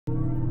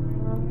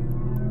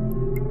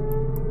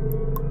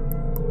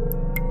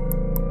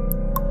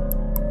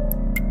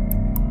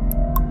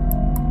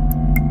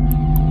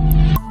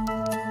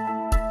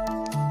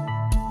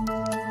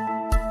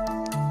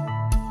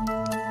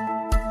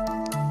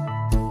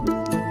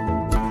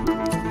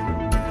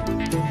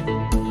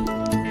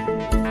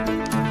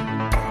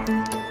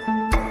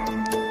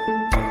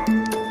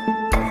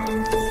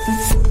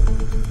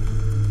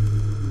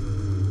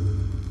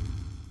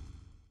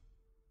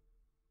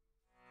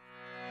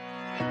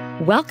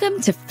Welcome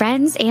to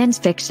Friends and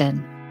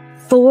Fiction.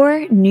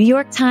 4 New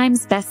York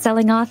Times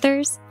bestselling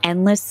authors,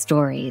 endless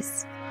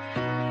stories.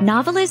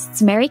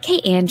 Novelists Mary Kay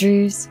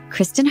Andrews,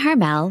 Kristin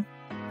Harmel,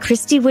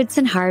 Kristy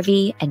Woodson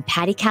Harvey, and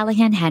Patti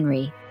Callahan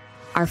Henry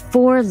are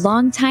 4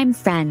 longtime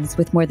friends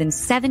with more than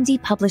 70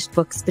 published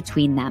books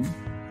between them.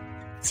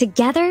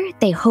 Together,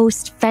 they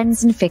host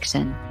Friends and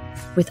Fiction,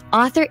 with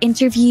author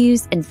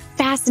interviews and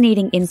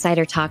fascinating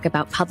insider talk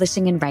about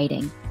publishing and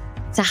writing,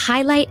 to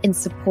highlight and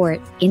support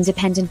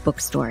independent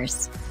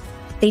bookstores.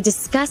 They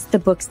discuss the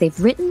books they've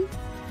written,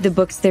 the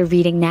books they're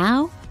reading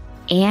now,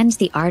 and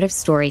the art of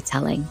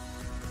storytelling.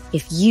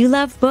 If you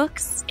love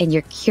books and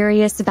you're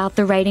curious about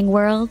the writing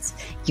world,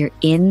 you're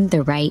in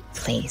the right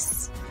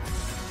place.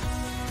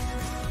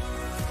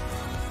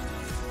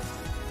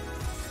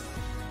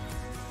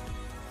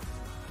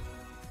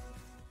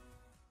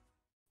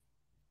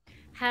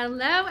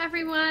 Hello,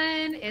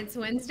 everyone. It's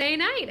Wednesday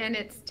night, and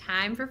it's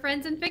time for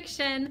Friends and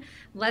Fiction.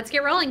 Let's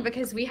get rolling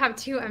because we have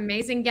 2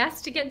 amazing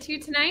guests to get to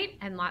tonight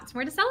and lots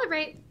more to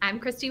celebrate. I'm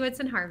Kristy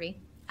Woodson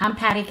Harvey. I'm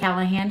Patti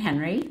Callahan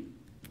Henry.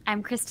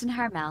 I'm Kristin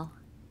Harmel.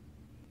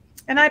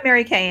 And I'm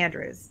Mary Kay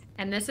Andrews.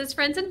 And this is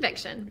Friends and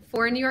Fiction,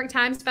 4 New York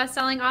Times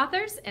bestselling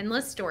authors,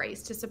 endless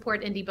stories to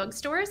support indie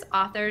bookstores,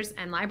 authors,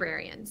 and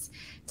librarians.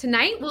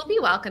 Tonight, we'll be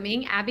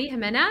welcoming Abby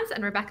Jimenez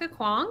and Rebecca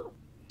Kuang,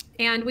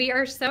 and we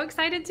are so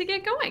excited to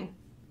get going.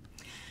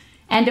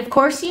 And of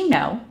course, you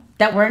know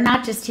that we're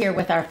not just here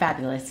with our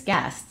fabulous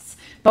guests,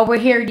 but we're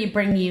here to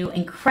bring you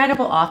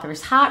incredible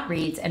authors, hot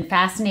reads, and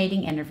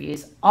fascinating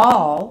interviews,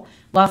 all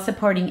while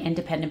supporting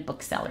independent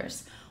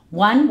booksellers.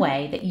 One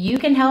way that you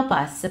can help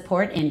us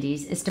support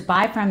indies is to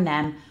buy from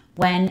them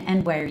when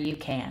and where you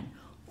can.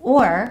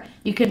 Or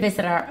you can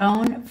visit our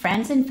own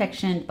Friends and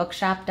Fiction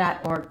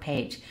bookshop.org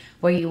page,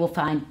 where you will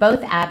find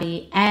both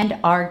Abby and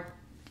our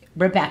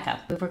Rebecca,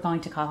 we were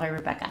going to call her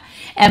Rebecca,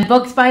 and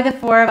books by the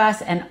 4 of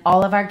us and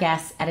all of our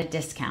guests at a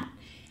discount.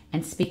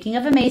 And speaking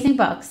of amazing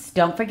books,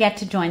 don't forget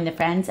to join the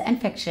Friends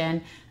and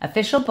Fiction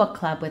official book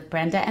club with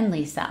Brenda and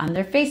Lisa on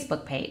their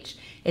Facebook page.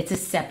 It's a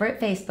separate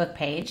Facebook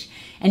page,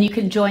 and you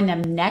can join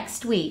them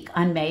next week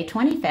on May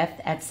 25th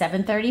at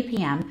 7:30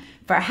 p.m.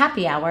 for a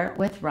happy hour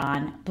with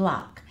Ron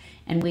Block.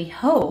 And we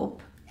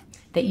hope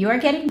that you are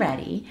getting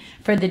ready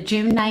for the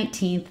June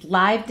 19th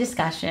live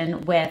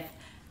discussion with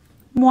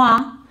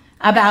moi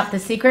about The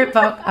Secret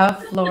Book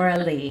of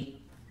Flora Lee.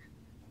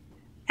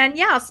 And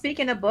yeah,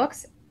 speaking of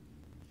books,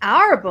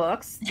 our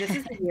books, this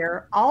is the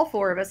year, all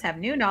 4 of us have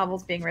new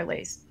novels being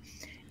released.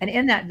 And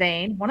in that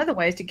vein, one of the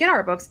ways to get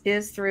our books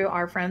is through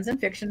our Friends and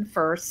Fiction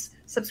First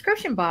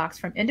subscription box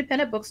from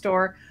independent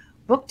bookstore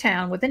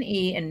Booktown with an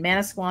E in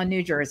Manasquan,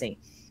 New Jersey.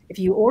 If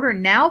you order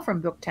now from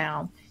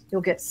Booktown,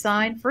 you'll get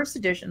signed first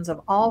editions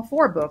of all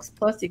 4 books,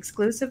 plus the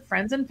exclusive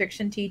Friends and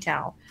Fiction tea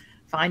towel.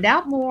 Find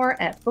out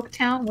more at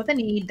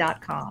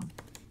booktownwithane.com.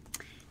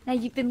 Now,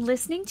 you've been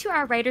listening to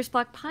our Writer's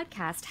Block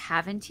podcast,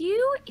 haven't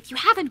you? If you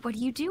haven't, what are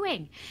you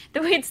doing?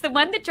 It's the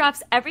one that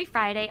drops every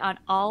Friday on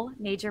all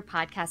major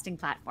podcasting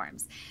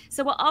platforms.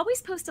 So we'll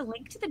always post a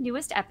link to the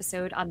newest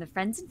episode on the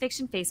Friends and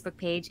Fiction Facebook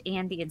page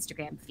and the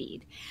Instagram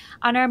feed.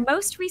 On our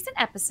most recent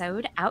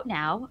episode, out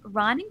now,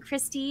 Ron and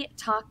Kristy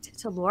talked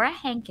to Laura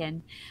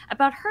Hankin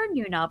about her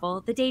new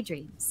novel, The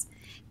Daydreams.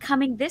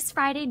 Coming this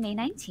Friday, May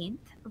 19th,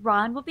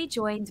 Ron will be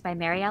joined by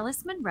Mary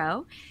Alice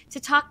Monroe to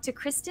talk to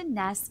Kristen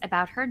Ness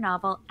about her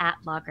novel At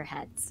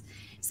Loggerheads.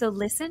 So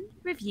listen,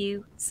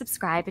 review,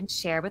 subscribe, and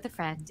share with a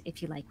friend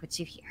if you like what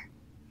you hear.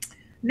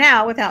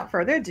 Now, without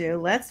further ado,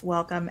 let's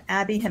welcome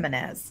Abby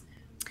Jimenez.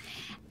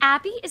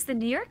 Abby is the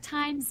New York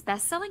Times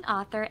bestselling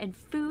author and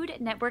Food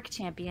Network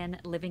champion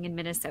living in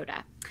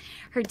Minnesota.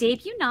 Her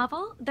debut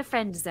novel, The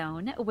Friend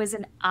Zone, was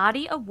an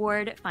Audie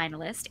Award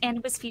finalist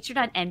and was featured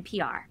on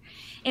NPR.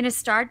 In a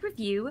starred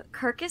review,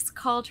 Kirkus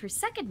called her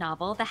second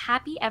novel, The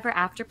Happy Ever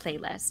After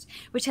Playlist,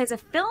 which has a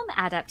film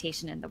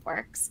adaptation in the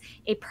works,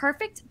 a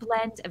perfect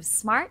blend of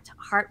smart,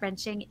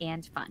 heart-wrenching,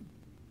 and fun.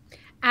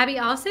 Abby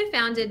also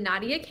founded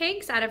Nadia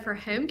Cakes out of her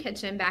home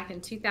kitchen back in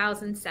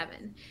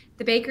 2007.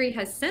 The bakery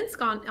has since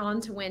gone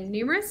on to win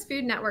numerous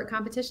Food Network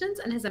competitions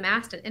and has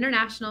amassed an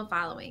international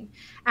following.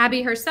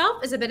 Abby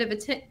herself is a bit of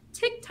a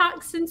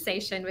TikTok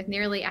sensation with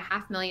nearly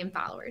 500,000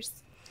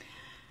 followers.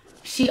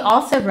 She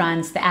also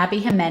runs the Abby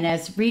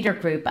Jimenez Reader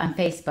Group on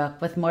Facebook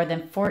with more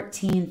than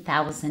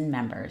 14,000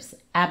 members.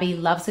 Abby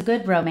loves a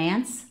good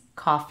romance,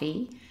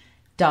 coffee,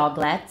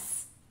 doglets,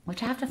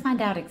 which I have to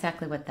find out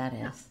exactly what that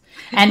is,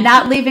 and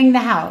not leaving the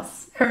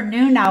house. Her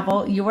new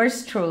novel,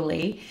 Yours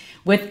Truly,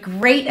 with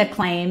great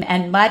acclaim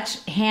and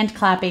much hand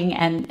clapping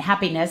and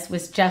happiness,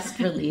 was just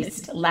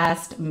released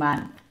last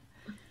month.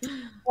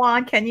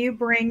 Juan, can you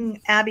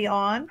bring Abby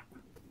on?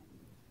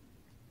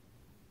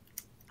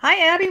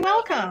 Hi, Abby.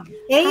 Welcome.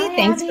 Hey, Hi,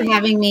 thanks Abby. for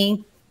having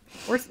me.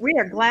 We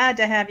are glad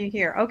to have you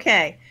here.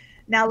 Okay.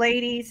 Now,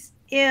 ladies,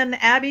 in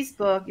Abby's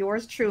book,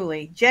 Yours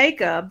Truly,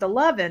 Jacob, the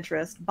love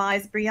interest,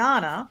 buys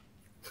Brianna,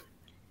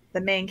 the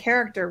main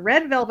character,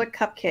 red velvet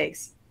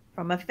cupcakes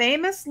from a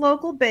famous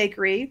local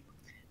bakery,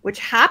 which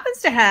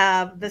happens to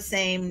have the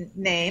same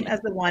name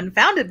as the one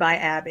founded by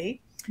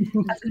Abby.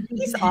 as a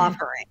peace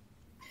offering.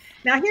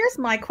 Now, here's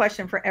my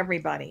question for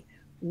everybody.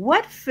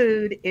 What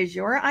food is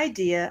your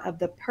idea of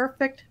the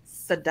perfect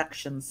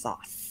seduction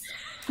sauce?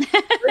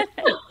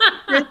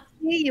 Kristy,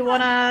 you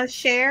want to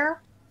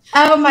share?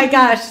 Oh my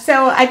gosh.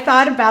 So I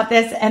thought about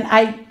this and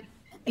I'm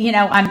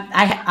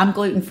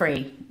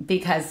gluten-free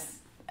because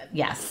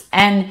yes.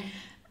 And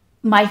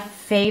my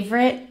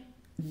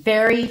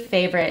very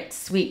favorite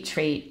sweet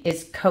treat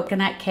is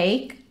coconut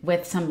cake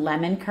with some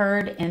lemon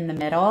curd in the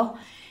middle.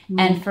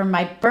 And for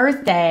my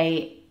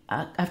birthday,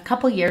 a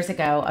couple years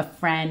ago, a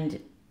friend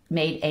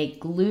made a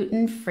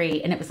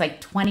gluten-free, and it was like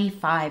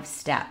 25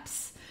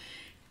 steps,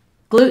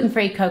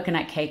 gluten-free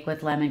coconut cake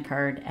with lemon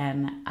curd.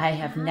 And I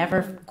have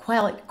never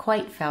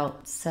quite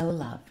felt so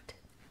loved.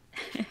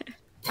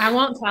 I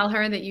won't tell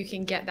her that you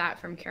can get that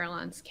from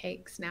Caroline's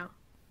Cakes now.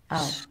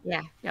 Oh,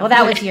 Yeah. well,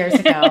 that was years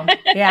ago.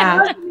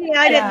 Yeah.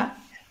 I didn't.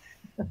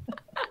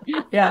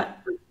 Yeah.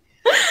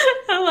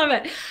 I love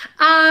it.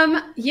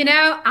 I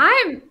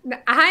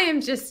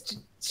am just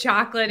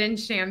chocolate and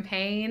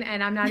champagne,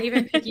 and I'm not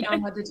even picky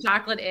on what the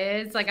chocolate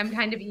is. Like, I'm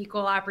kind of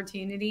equal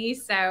opportunity.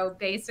 So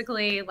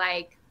basically,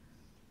 like,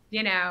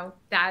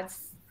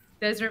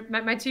 those are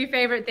my two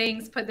favorite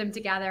things. Put them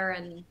together,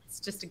 and it's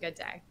just a good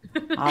day.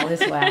 All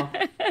is well.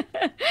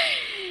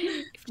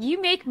 If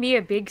you make me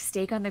a big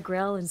steak on the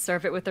grill and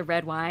serve it with a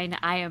red wine,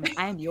 I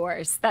am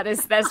yours.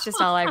 That's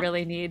just all I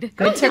really need.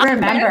 Good to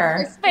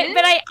remember.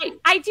 But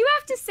I do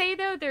have to say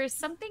though, there's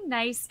something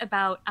nice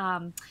about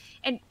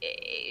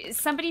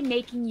somebody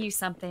making you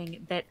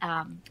something that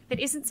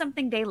isn't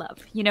something they love.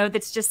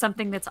 That's just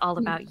something that's all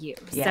about you.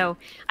 Yeah. So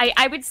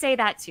I would say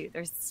that too.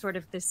 There's sort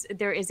of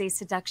there is a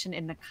seduction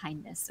in the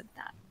kindness of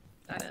that.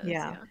 That is,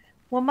 Yeah.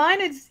 Well, mine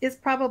is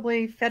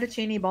probably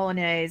fettuccine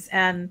bolognese.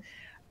 And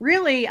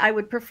really, I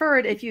would prefer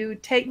it if you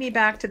take me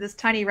back to this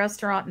tiny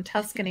restaurant in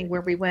Tuscany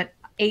where we went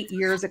 8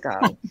 years ago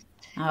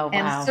Oh,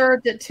 and wow.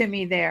 served it to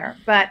me there.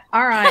 But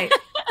all right.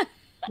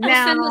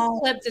 I'll send this Now,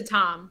 clip to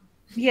Tom.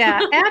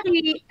 yeah,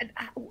 Abby,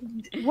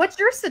 what's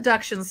your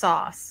seduction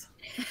sauce?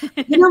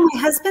 My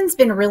husband's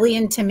been really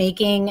into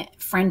making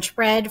French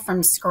bread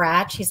from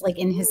scratch. He's like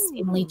in his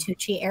Stanley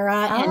Tucci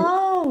era. And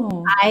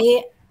Oh,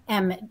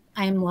 I'm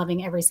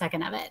loving every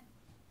second of it.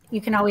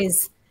 You can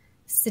always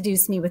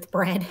seduce me with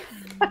bread.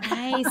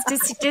 Nice.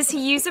 Does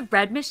he use a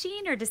bread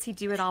machine or does he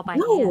do it all by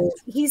hand? No,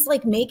 he's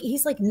like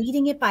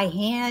kneading it by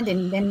hand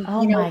and then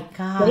oh my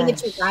letting it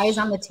gosh. to rise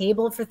on the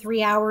table for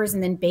 3 hours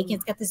and then baking.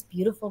 It's got this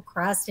beautiful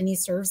crust and he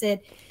serves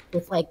it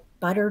with like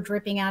butter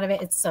dripping out of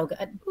it. It's so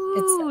good.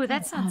 Ooh,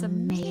 that sounds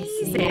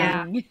amazing.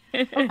 amazing.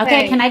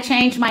 Okay, can I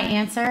change my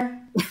answer?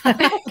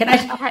 Can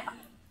I?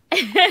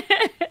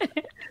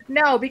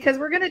 No, because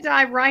we're going to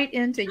dive right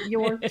into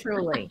yours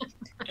truly.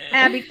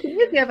 Abby, can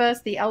you give us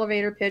the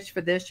elevator pitch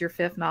for this, your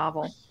fifth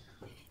novel?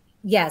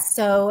 Yes.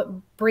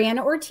 So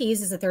Brianna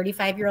Ortiz is a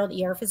 35-year-old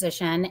ER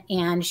physician,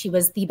 and she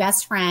was the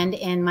best friend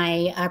in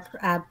my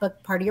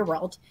book, Part of Your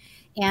World.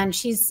 And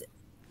she's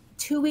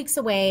 2 weeks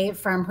away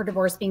from her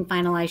divorce being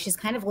finalized. She's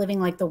kind of living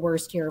like the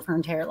worst year of her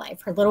entire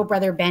life. Her little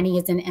brother, Benny,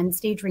 is in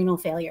end-stage renal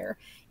failure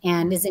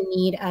and is in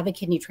need of a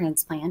kidney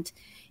transplant.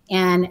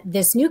 And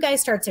this new guy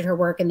starts at her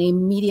work and they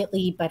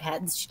immediately butt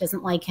heads. She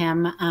doesn't like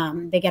him.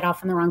 They get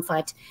off on the wrong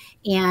foot.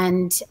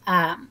 And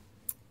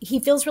he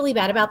feels really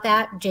bad about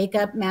that.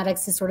 Jacob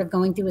Maddox is sort of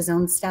going through his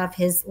own stuff.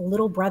 His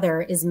little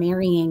brother is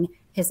marrying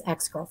his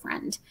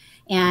ex-girlfriend.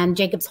 And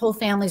Jacob's whole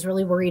family is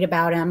really worried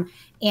about him.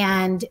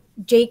 And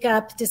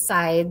Jacob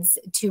decides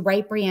to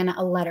write Brianna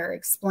a letter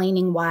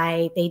explaining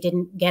why they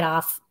didn't get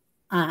off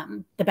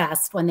the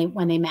best when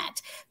they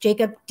met.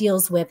 Jacob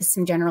deals with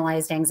some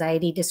generalized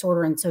anxiety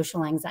disorder and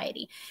social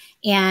anxiety.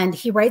 And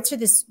he writes her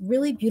this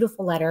really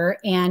beautiful letter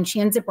and she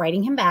ends up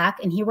writing him back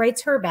and he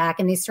writes her back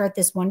and they start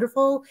this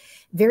wonderful,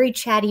 very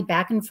chatty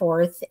back and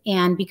forth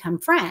and become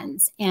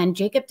friends. And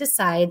Jacob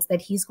decides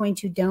that he's going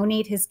to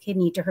donate his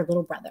kidney to her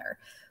little brother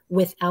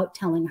without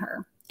telling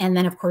her. And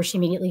then of course she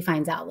immediately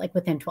finds out like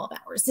within 12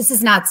 hours. This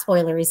is not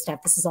spoilery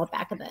stuff. This is all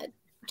back of the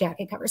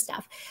jacket cover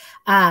stuff.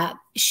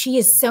 She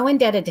is so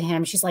indebted to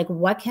him. She's like,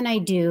 what can I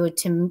do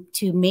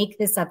to make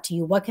this up to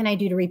you? What can I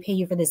do to repay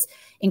you for this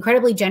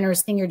incredibly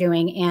generous thing you're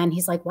doing? And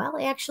he's like, well,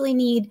 I actually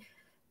need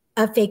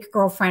a fake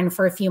girlfriend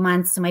for a few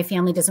months so my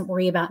family doesn't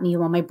worry about me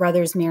while my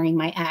brother's marrying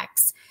my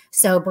ex.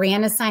 So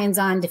Brianna signs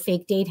on to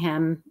fake date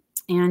him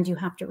and you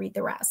have to read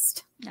the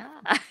rest.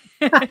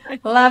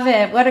 Love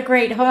it. What a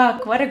great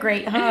hook. What a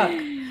great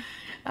hook.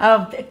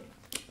 Oh,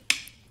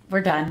 we're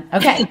done.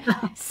 Okay.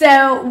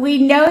 So we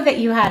know that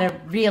you had a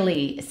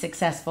really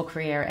successful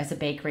career as a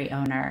bakery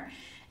owner,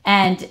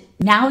 and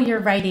now you're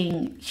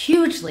writing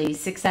hugely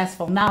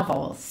successful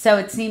novels. So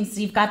it seems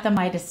you've got the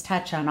Midas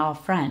touch on all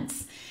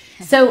fronts.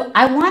 So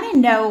I want to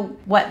know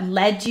what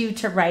led you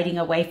to writing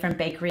away from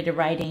bakery to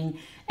writing.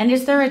 And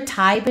is there a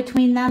tie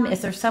between them?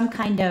 Is there some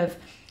kind of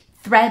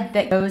thread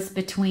that goes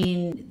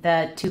between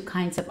the two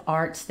kinds of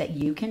arts that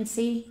you can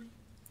see?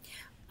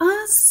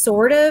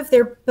 Sort of.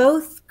 They're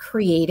both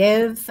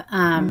creative.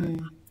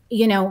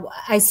 You know,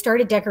 I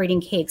started decorating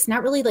cakes,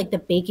 not really like the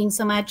baking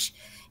so much.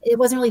 it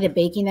wasn't really the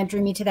baking that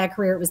drew me to that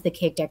career. It was the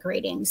cake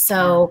decorating.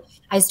 So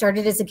I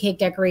started as a cake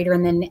decorator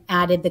and then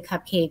added the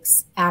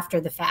cupcakes after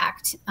the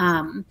fact.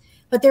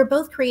 But they're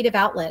both creative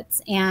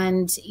outlets.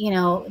 And, you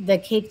know, the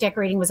cake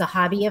decorating was a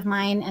hobby of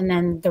mine. And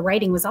then the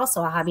writing was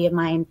also a hobby of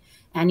mine.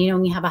 And, you know,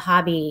 when you have a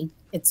hobby,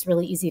 it's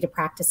really easy to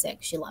practice it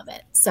because you love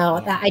it.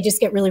 So that, I just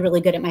get really,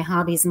 really good at my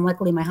hobbies. And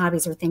luckily my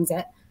hobbies are things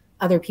that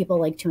other people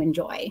like to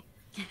enjoy.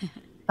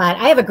 But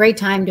I have a great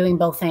time doing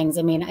both things.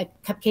 I mean,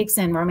 cupcakes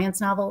and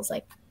romance novels,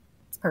 like,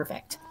 it's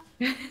perfect.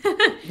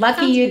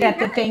 Lucky you that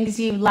the things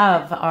you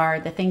love are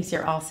the things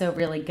you're also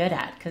really good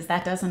at, because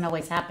that doesn't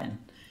always happen.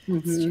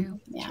 That's true.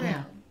 Yeah.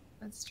 True.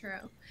 That's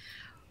true.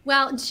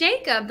 Well,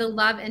 Jacob, the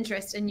love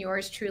interest in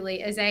yours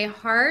truly, is a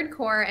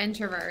hardcore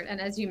introvert.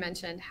 And as you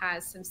mentioned,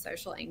 has some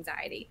social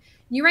anxiety.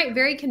 You write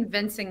very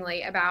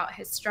convincingly about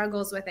his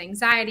struggles with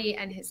anxiety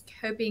and his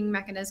coping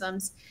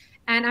mechanisms.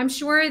 And I'm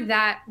sure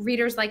that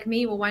readers like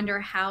me will wonder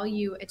how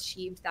you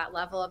achieved that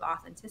level of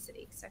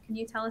authenticity. So can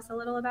you tell us a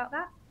little about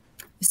that?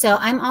 So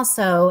I'm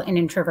also an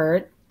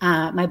introvert.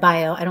 My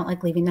bio, I don't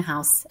like leaving the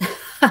house.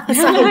 So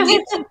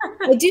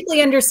I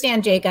deeply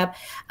understand Jacob.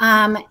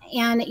 And,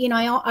 you know,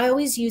 I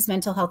always use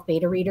mental health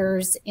beta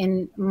readers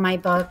in my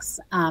books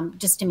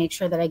just to make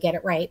sure that I get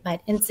it right.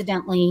 But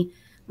incidentally,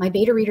 my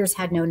beta readers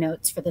had no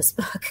notes for this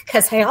book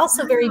because I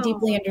also very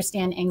deeply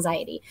understand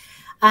anxiety.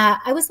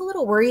 I was a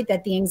little worried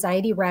that the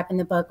anxiety rep in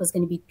the book was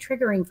going to be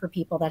triggering for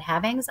people that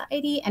have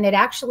anxiety. And it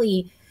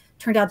actually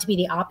turned out to be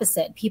the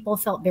opposite. People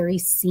felt very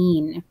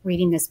seen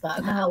reading this book.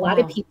 A lot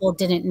of people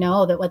didn't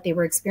know that what they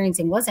were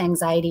experiencing was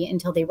anxiety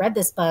until they read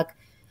this book.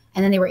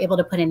 And then they were able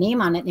to put a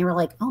name on it. And they were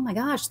like, oh my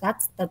gosh,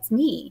 that's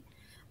me.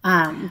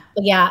 But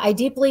yeah, I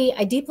deeply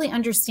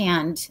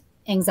understand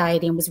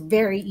anxiety, and was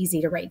very easy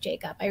to write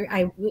Jacob.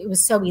 It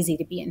was so easy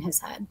to be in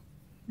his head.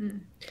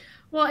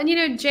 Well, and you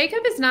know, Jacob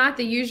is not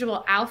the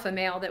usual alpha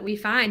male that we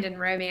find in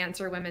romance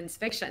or women's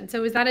fiction.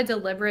 So was that a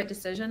deliberate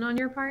decision on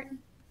your part?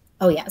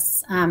 Oh,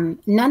 yes.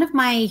 None of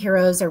my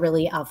heroes are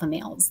really alpha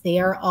males. They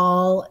are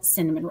all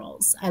cinnamon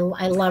rolls. I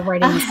love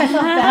writing. I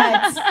love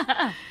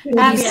that.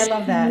 Abby, I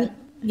love that.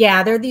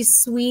 Yeah, they're these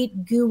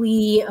sweet,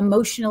 gooey,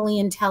 emotionally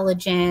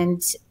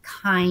intelligent,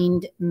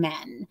 kind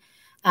men.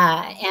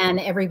 And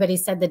everybody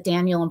said that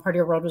Daniel in Part of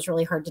Your World was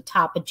really hard to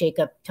top, but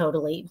Jacob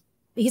totally.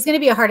 He's going to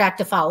be a hard act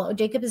to follow.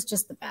 Jacob is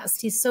just the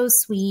best. He's so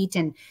sweet.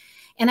 And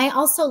I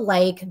also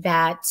like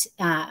that,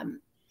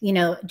 you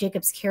know,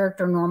 Jacob's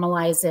character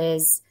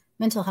normalizes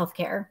mental health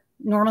care,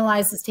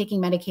 normalizes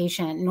taking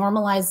medication,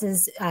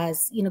 normalizes,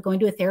 you know, going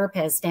to a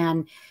therapist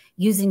and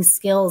using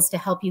skills to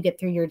help you get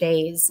through your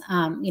days.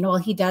 You know, while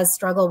he does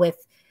struggle with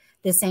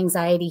this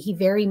anxiety, he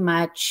very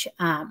much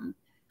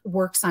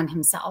works on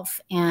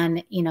himself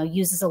and, you know,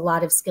 uses a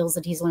lot of skills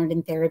that he's learned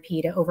in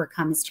therapy to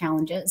overcome his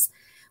challenges,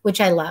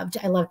 which I loved.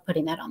 I loved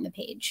putting that on the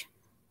page.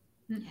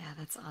 Yeah,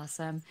 that's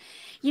awesome.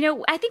 You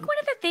know, I think one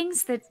of the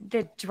things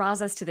that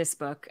draws us to this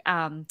book,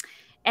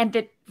 and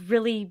that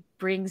really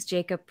brings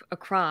Jacob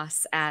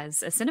across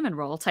as a cinnamon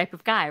roll type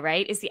of guy,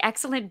 right, is the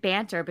excellent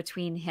banter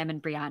between him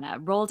and Brianna,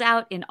 rolled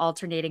out in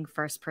alternating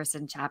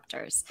first-person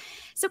chapters.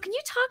 So can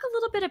you talk a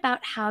little bit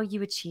about how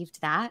you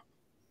achieved that?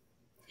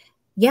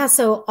 Yeah,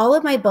 so all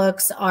of my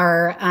books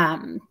are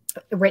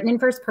written in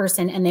first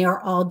person, and they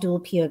are all dual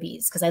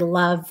POVs because I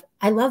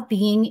love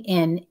being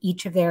in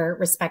each of their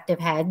respective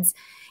heads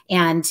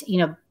and, you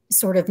know,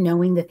 sort of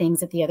knowing the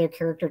things that the other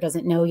character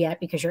doesn't know yet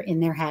because you're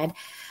in their head.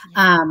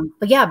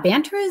 But yeah,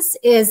 banter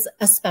is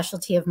a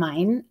specialty of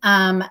mine.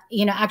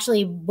 You know,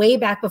 actually way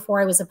back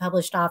before I was a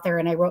published author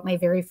and I wrote my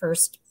very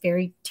first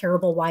very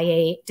terrible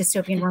YA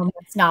dystopian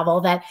romance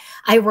novel that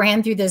I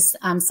ran through this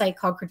site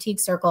called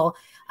Critique Circle.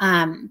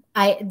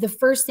 The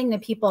first thing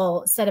that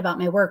people said about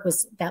my work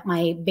was that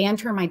my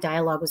banter and my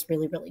dialogue was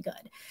really, really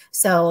good.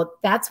 So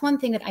that's one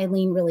thing that I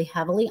lean really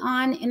heavily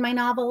on in my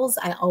novels.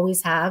 I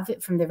always have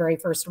from the very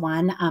first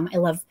one. I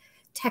love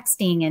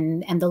texting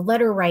and the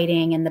letter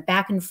writing and the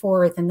back and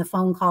forth and the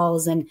phone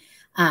calls. And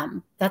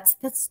that's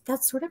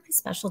sort of my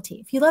specialty.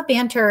 If you love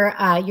banter,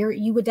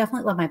 you would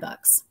definitely love my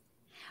books.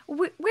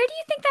 Where do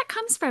you think that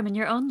comes from in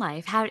your own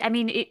life? I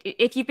mean,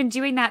 if you've been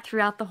doing that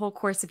throughout the whole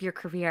course of your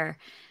career,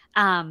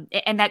 and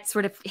that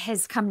sort of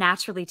has come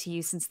naturally to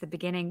you since the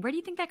beginning, where do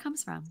you think that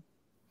comes from?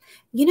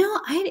 You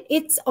know,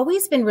 it's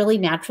always been really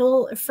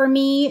natural for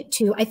me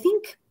to, I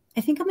think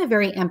I'm a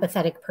very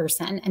empathetic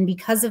person. And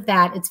because of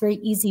that, it's very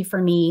easy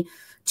for me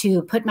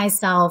to put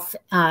myself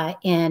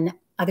in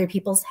other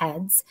people's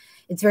heads.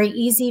 It's very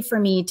easy for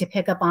me to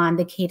pick up on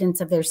the cadence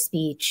of their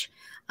speech,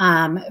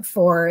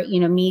 for, you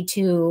know, me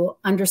to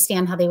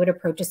understand how they would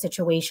approach a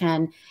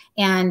situation.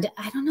 And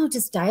I don't know,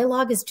 just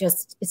dialogue is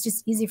it's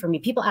just easy for me.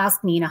 People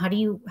ask me, you know, how do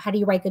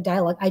you write good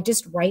dialogue? I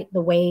just write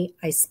the way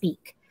I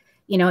speak.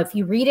 You know, if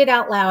you read it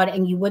out loud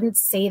and you wouldn't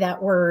say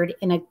that word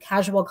in a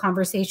casual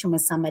conversation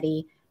with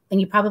somebody, then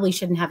you probably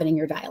shouldn't have it in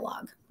your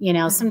dialogue. You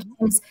know,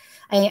 sometimes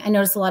I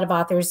notice a lot of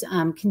authors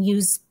can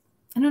use,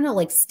 I don't know,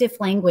 like stiff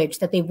language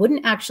that they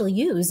wouldn't actually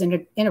use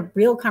in a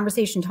real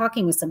conversation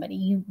talking with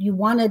somebody. You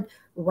want to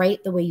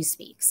write the way you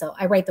speak. So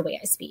I write the way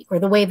I speak, or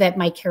the way that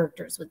my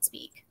characters would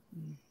speak.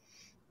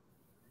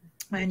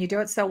 And you do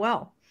it so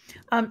well.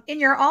 In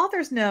your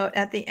author's note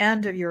at the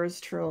end of yours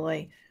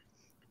truly,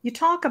 you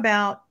talk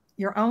about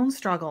your own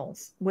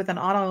struggles with an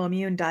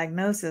autoimmune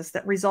diagnosis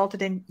that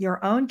resulted in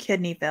your own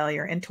kidney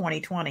failure in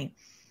 2020.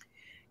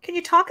 Can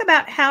you talk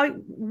about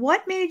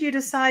what made you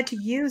decide to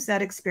use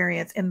that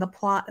experience in the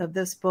plot of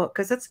this book?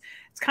 Because it's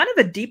kind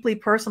of a deeply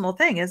personal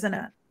thing, isn't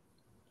it?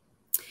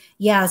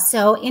 Yeah.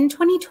 So in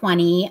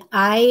 2020,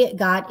 I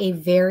got a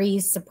very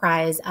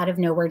surprise out of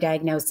nowhere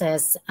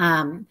diagnosis.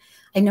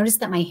 I noticed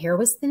that my hair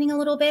was thinning a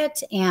little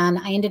bit, and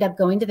I ended up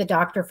going to the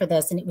doctor for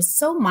this, and it was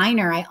so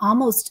minor. I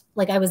almost,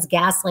 like, I was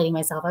gaslighting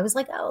myself. I was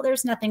like, oh,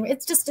 there's nothing.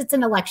 It's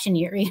an election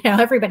year. You know,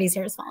 everybody's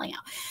hair is falling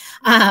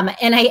out.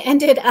 And I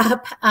ended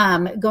up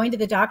going to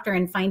the doctor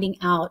and finding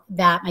out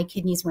that my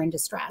kidneys were in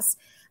distress.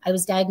 I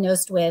was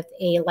diagnosed with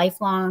a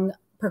lifelong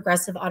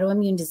progressive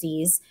autoimmune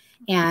disease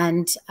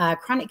and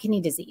chronic kidney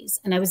disease.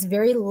 And I was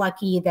very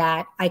lucky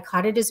that I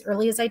caught it as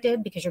early as I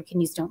did, because your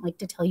kidneys don't like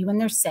to tell you when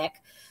they're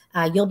sick.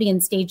 You'll be in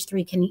stage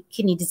 3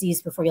 kidney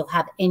disease before you'll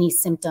have any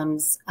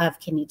symptoms of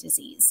kidney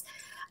disease.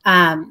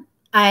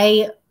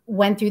 I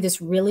went through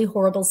this really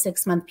horrible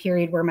 6-month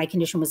period where my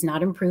condition was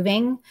not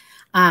improving.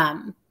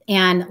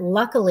 And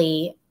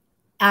luckily,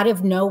 out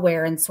of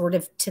nowhere, and sort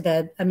of to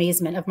the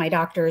amazement of my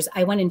doctors,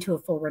 I went into a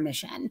full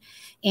remission.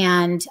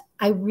 And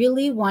I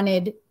really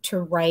wanted to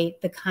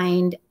write the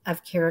kind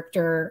of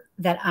character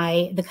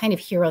the kind of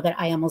hero that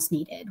I almost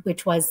needed,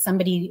 which was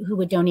somebody who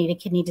would donate a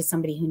kidney to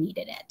somebody who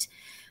needed it.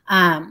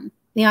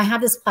 You know, I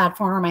have this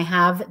platform, I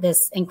have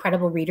this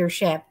incredible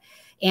readership,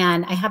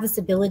 and I have this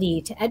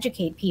ability to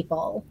educate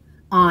people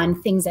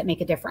on things that make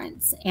a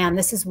difference. And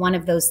this is one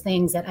of those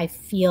things that I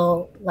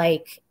feel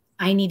like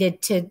I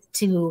needed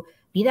to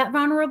be that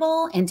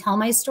vulnerable and tell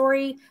my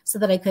story so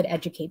that I could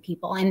educate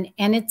people. And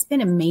it's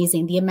been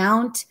amazing. The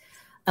amount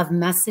of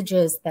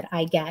messages that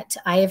I get.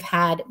 I've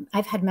had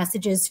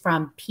messages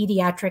from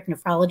pediatric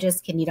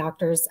nephrologists, kidney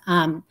doctors.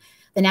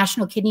 The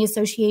National Kidney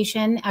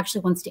Association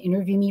actually wants to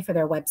interview me for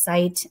their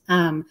website.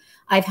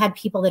 I've had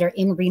people that are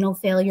in renal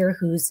failure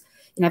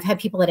I've had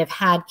people that have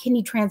had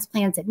kidney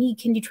transplants, that need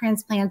kidney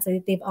transplants.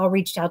 They've all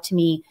reached out to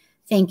me,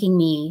 thanking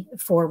me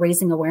for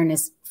raising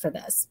awareness for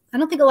this. I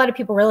don't think a lot of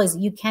people realize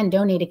that you can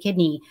donate a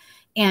kidney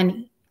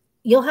and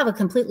you'll have a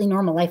completely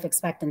normal life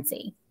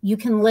expectancy. You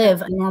can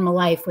live a normal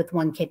life with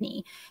 1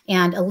 kidney,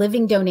 and a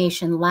living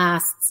donation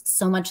lasts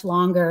so much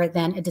longer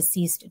than a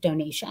deceased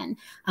donation.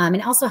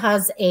 And also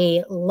has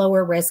a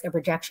lower risk of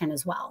rejection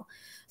as well.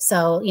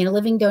 So, you know,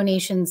 living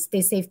donations,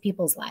 they save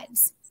people's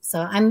lives. So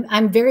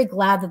I'm very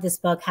glad that this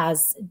book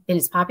has been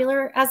as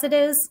popular as it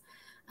is.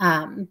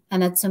 And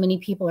that so many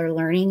people are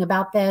learning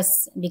about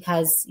this,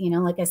 because, you know,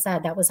 like I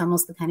said, that was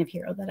almost the kind of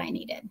hero that I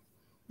needed.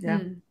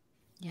 Yeah.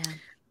 Yeah.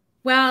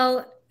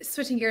 Well,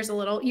 switching gears a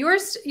little,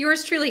 yours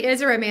truly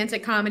is a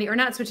romantic comedy, or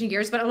not switching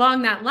gears, but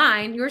along that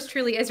line, yours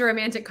truly is a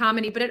romantic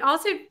comedy, but it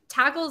also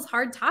tackles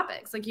hard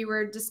topics like you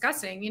were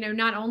discussing, you know,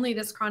 not only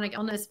this chronic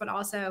illness, but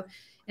also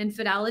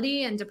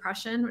infidelity and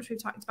depression, which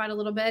we've talked about a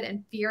little bit,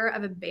 and fear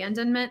of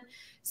abandonment.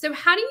 So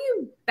how do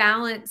you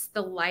balance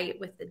the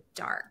light with the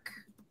dark?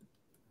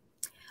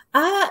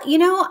 You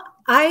know,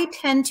 I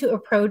tend to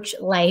approach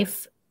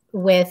life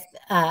with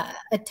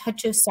a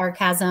touch of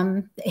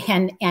sarcasm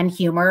and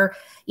humor.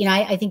 You know,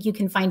 I think you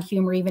can find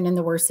humor even in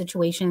the worst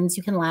situations.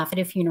 You can laugh at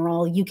a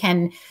funeral. You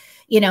can,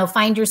 you know,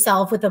 find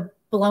yourself with a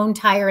blown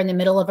tire in the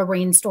middle of a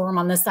rainstorm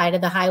on the side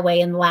of the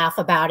highway and laugh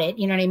about it.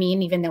 You know what I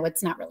mean? Even though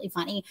it's not really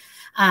funny.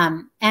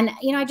 And,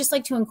 you know, I just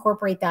like to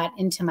incorporate that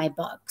into my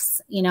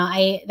books. You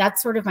know,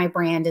 that's sort of my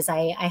brand, is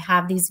I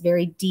have these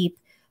very deep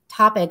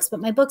topics, but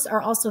my books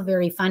are also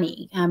very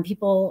funny.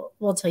 People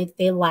will tell you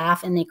they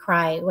laugh and they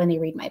cry when they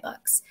read my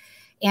books.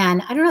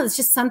 And I don't know, it's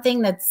just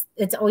something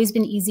it's always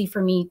been easy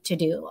for me to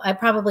do. I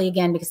probably,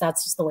 again, because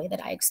that's just the way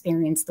that I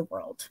experience the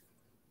world.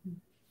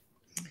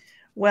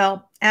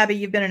 Well, Abby,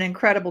 you've been an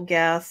incredible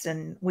guest,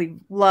 and we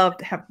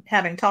loved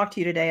having talked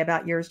to you today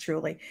about yours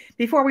truly.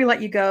 Before we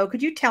let you go,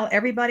 could you tell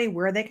everybody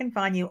where they can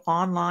find you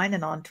online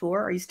and on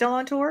tour? Are you still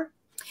on tour?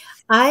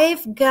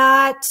 I've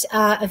got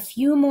a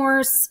few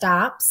more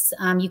stops.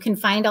 You can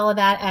find all of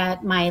that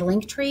at my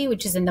link tree,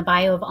 which is in the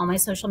bio of all my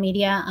social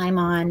media. I'm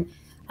on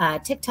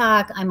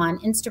TikTok, I'm on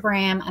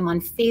Instagram, I'm on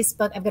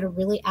Facebook. I've got a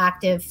really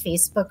active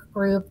Facebook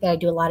group that I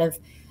do a lot of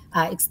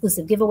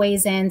exclusive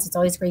giveaways in. So it's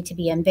always great to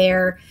be in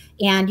there.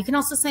 And you can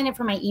also sign up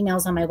for my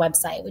emails on my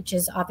website, which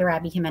is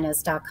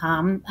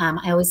authorabbyjimenez.com.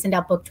 I always send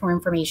out book tour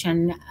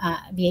information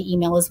via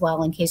email as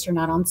well, in case you're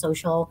not on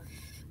social.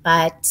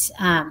 But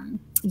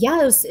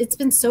yeah, it's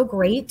been so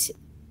great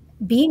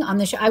being on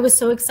the show. I was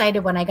so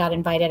excited when I got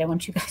invited. I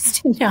want you guys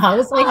to know. I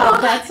was like,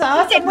 oh, that's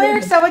awesome.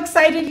 We're so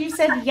excited you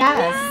said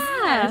yes.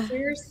 Yes,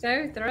 we were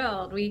so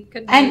thrilled. We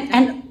couldn't.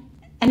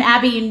 And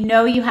Abby, you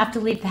know you have to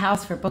leave the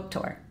house for book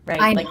tour,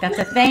 right? Like that's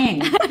a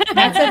thing.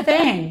 That's a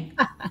thing.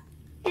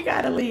 You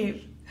got to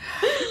leave.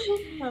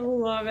 I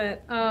love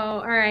it. Oh,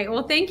 all right.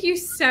 Well, thank you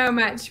so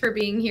much for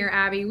being here,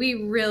 Abby.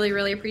 We really,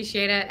 really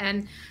appreciate it.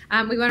 And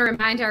we want to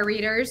remind our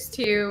readers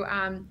to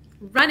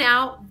run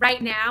out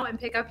right now and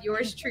pick up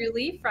yours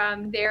truly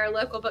from their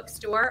local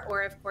bookstore,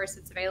 or of course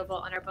it's available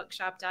on our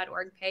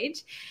bookshop.org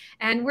page.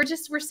 And we're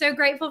so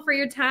grateful for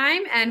your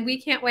time, and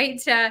we can't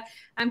wait to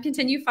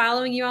continue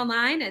following you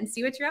online and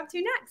see what you're up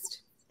to next.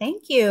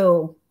 Thank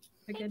you.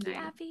 Good night.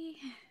 Abby.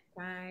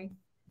 Bye.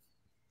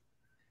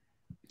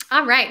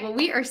 All right. Well,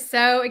 we are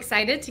so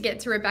excited to get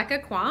to Rebecca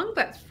Kuang,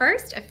 but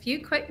first, a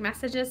few quick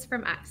messages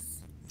from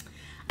us.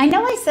 I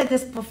know I said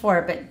this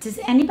before, but does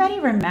anybody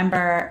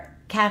remember,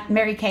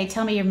 Mary Kay,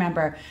 tell me you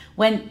remember,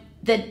 when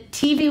the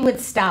TV would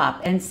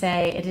stop and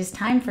say, it is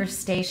time for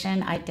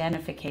station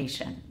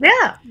identification?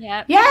 Yeah.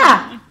 Yep.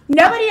 Yeah.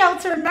 Nobody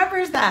else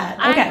remembers that.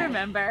 Okay. I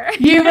remember.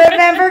 You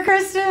remember,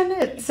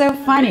 Kristin? It's so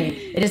funny.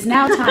 It is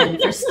now time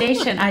for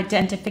station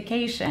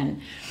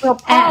identification. Well,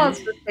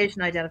 pause for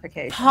station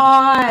identification.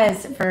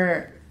 Pause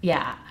for,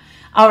 yeah.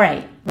 All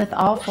right. With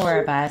all four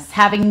of us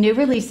having new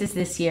releases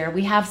this year,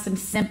 we have some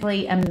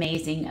simply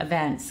amazing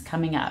events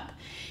coming up.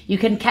 You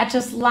can catch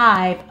us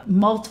live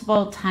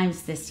multiple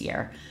times this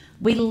year.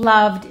 We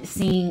loved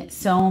seeing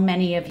so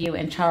many of you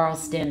in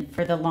Charleston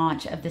for the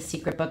launch of The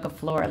Secret Book of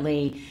Flora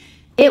Lee.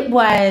 It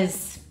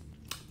was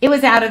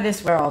out of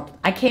this world.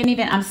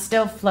 I'm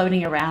still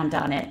floating around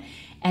on it.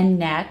 And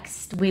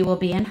next, we will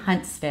be in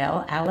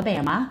Huntsville,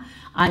 Alabama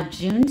on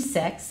June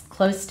 6th,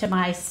 close to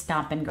my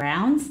stomping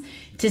grounds,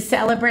 to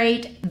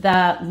celebrate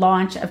the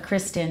launch of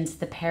Kristin's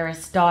The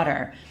Paris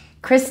Daughter.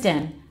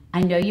 Kristin,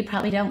 I know you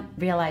probably don't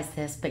realize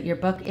this, but your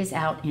book is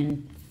out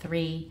in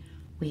 3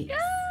 weeks.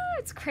 Yeah,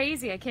 it's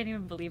crazy. I can't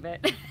even believe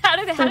it. How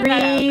did that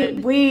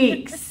happen? 3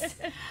 weeks.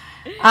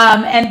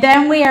 And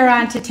then we are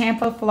on to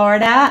Tampa,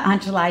 Florida on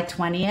July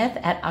 20th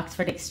at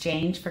Oxford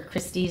Exchange for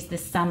Christie's The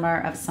Summer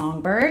of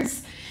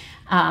Songbirds.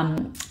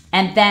 And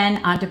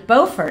then on to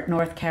Beaufort,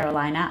 North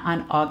Carolina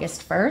on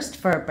August 1st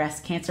for a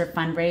breast cancer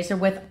fundraiser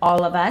with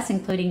all of us,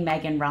 including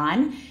Meg and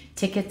Ron.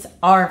 Tickets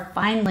are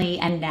finally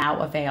and now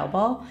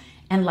available.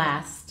 And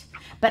last,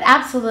 but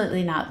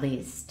absolutely not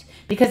least,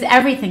 because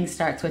everything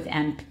starts with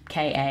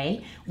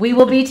MKA, we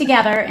will be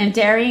together in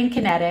Darien,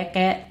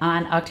 Connecticut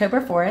on October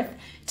 4th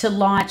to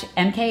launch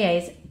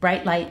MKA's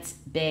Bright Lights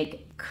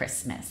Big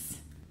Christmas.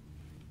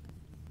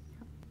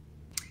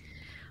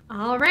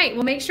 All right.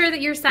 Well, make sure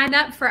that you're signed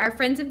up for our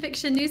Friends in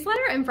Fiction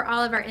newsletter and for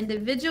all of our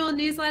individual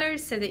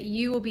newsletters so that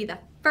you will be the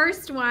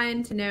first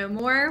one to know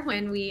more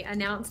when we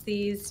announce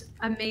these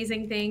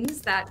amazing things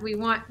that we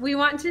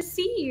want to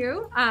see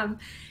you.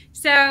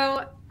 So,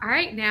 all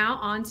right, now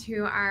on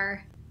to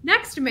our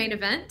next main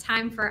event,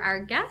 time for our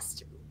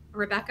guest,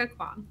 Rebecca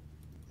Kuang.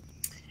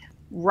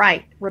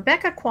 Right.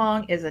 Rebecca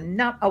Kuang is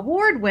an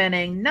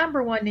award-winning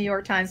 #1 New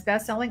York Times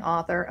bestselling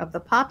author of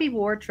the Poppy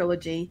War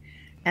trilogy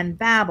and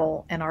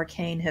Babel, an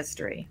Arcane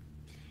History.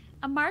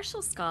 A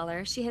Marshall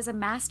Scholar, she has a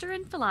Master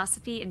in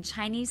Philosophy and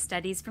Chinese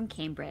Studies from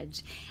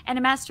Cambridge and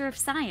a Master of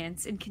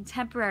Science in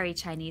Contemporary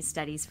Chinese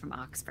Studies from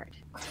Oxford.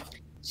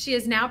 She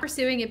is now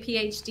pursuing a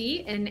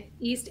PhD in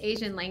East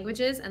Asian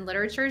Languages and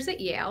Literatures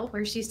at Yale,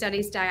 where she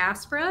studies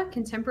diaspora,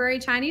 contemporary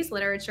Chinese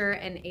literature,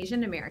 and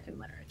Asian American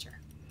literature.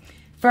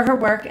 For her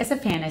work as a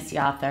fantasy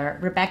author,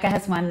 Rebecca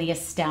has won the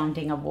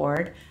Astounding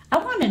Award. I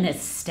want an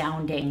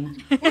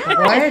astounding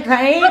award,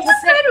 right?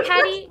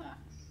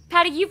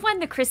 Patti, you've won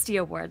the Kristy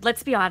Award.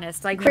 Let's be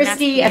honest. Like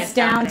Kristy,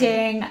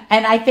 astounding.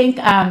 And I think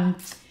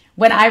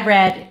when I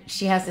read,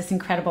 she has this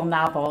incredible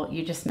novel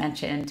you just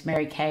mentioned,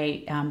 Mary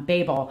Kay,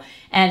 Babel,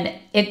 and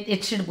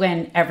it should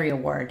win every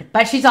award.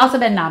 But she's also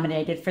been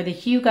nominated for the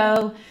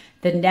Hugo,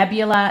 the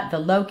Nebula, the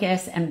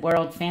Locus, and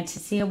World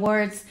Fantasy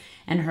Awards.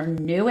 And her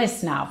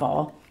newest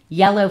novel,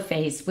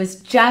 Yellowface, was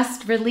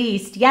just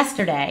released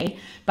yesterday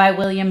by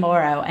William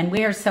Morrow, and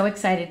we are so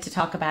excited to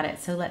talk about it.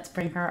 So let's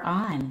bring her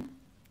on.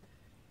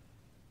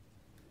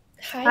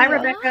 Hi,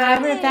 Rebecca.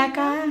 Hi,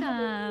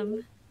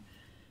 Rebecca.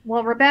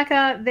 Well,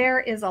 Rebecca, there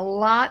is a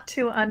lot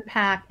to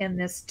unpack in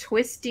this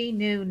twisty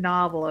new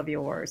novel of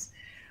yours.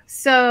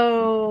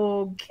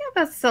 So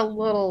give us a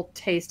little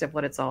taste of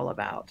what it's all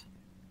about.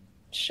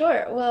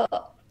 Sure.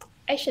 Well,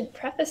 I should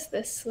preface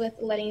this with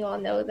letting you all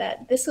know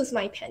that this was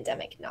my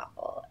pandemic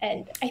novel.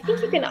 And I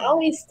think you can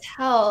always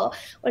tell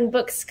when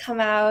books come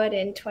out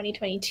in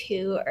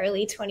 2022,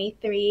 early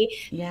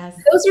 23. Yes.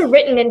 Those were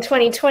written in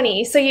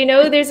 2020. So, you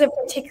know, there's a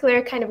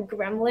particular kind of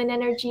gremlin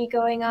energy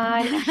going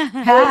on.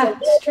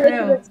 That's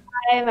true.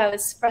 I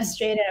was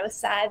frustrated, I was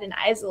sad and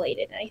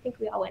isolated. And I think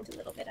we all went a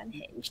little bit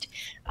unhinged.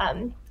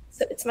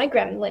 So it's my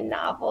gremlin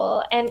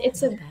novel, and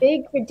it's a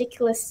big,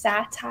 ridiculous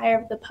satire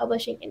of the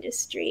publishing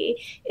industry.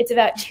 It's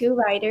about two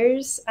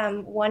writers.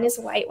 One is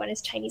white, one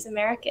is Chinese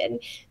American.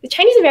 The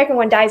Chinese American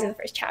one dies in the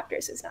first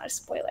chapter, so it's not a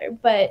spoiler.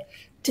 But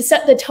to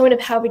set the tone of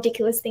how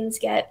ridiculous things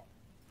get,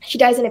 she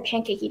dies in a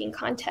pancake eating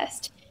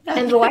contest.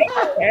 And the white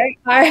writer,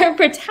 our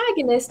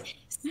protagonist,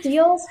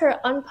 steals her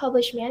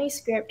unpublished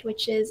manuscript,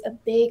 which is a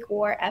big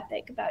war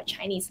epic about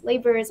Chinese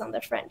laborers on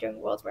the front during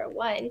World War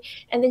I.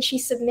 And then she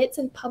submits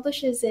and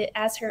publishes it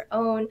as her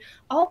own,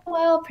 all the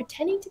while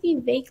pretending to be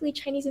vaguely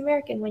Chinese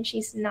American when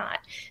she's not.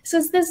 So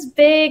it's this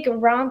big,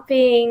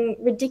 romping,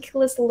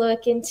 ridiculous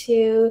look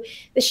into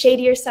the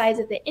shadier sides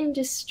of the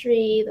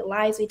industry, the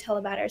lies we tell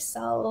about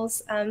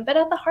ourselves. But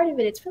at the heart of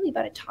it, it's really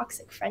about a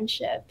toxic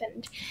friendship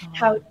and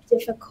how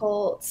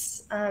difficult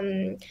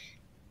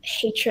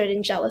hatred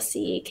and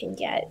jealousy can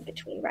get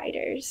between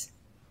writers.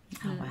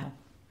 Oh, wow.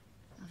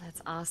 Oh,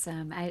 that's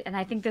awesome. And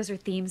I think those are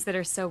themes that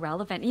are so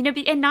relevant, you know,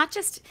 and not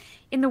just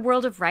in the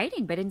world of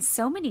writing, but in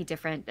so many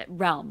different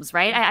realms,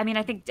 right? I mean,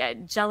 I think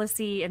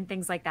jealousy and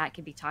things like that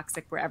can be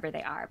toxic wherever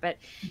they are. But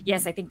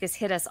yes, I think this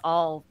hit us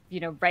all, you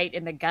know, right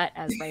in the gut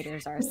as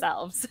writers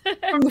ourselves.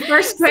 From the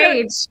first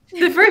page.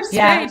 The first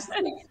page.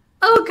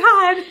 Oh,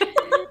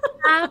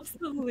 God.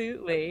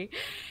 Absolutely.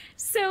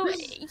 So,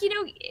 you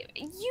know,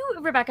 you,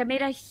 Rebecca,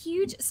 made a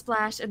huge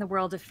splash in the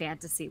world of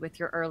fantasy with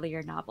your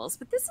earlier novels,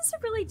 but this is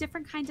a really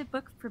different kind of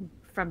book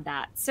from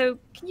that. So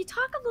can you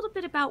talk a little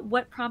bit about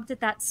what prompted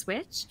that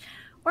switch?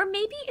 Or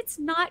maybe it's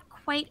not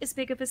quite as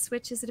big of a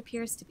switch as it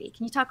appears to be.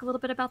 Can you talk a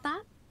little bit about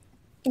that?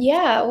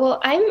 Yeah,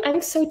 well,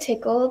 I'm so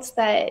tickled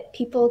that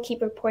people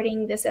keep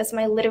reporting this as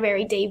my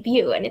literary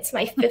debut, and it's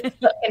my 5th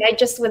book, and I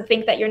just would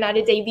think that you're not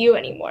a debut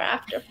anymore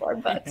after 4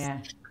 books. Yeah.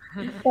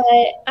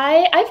 But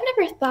I've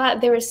never thought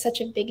there was such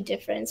a big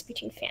difference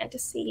between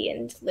fantasy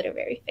and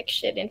literary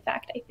fiction. In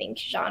fact, I think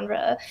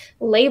genre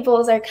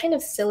labels are kind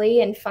of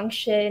silly and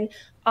function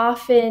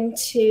often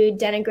to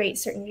denigrate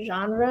certain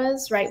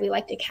genres, right? We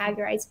like to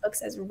categorize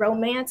books as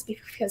romance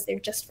because they're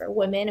just for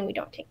women and we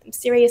don't take them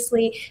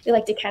seriously. We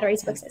like to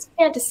categorize books as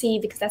fantasy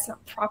because that's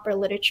not proper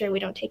literature. We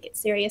don't take it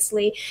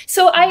seriously.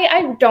 So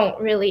I don't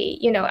really,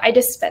 you know, I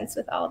dispense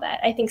with all that.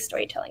 I think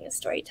storytelling is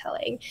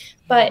storytelling.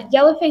 But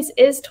Yellowface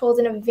is told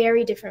in a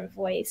very different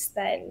voice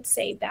than,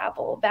 say,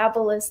 Babel.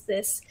 Babel is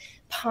this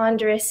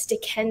ponderous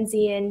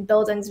Dickensian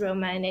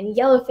Bildungsroman, and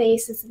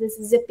Yellowface is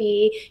this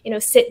zippy, you know,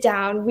 sit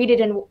down, read it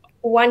in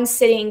one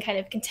sitting kind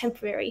of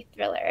contemporary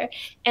thriller.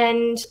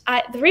 And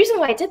the reason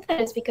why I did that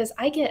is because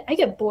I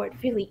get bored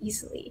really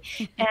easily.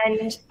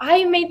 And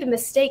I made the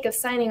mistake of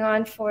signing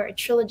on for a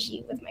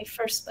trilogy with my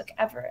first book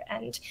ever.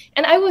 And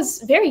I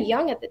was very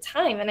young at the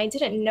time, and I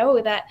didn't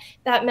know that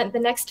that meant the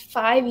next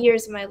 5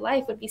 years of my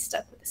life would be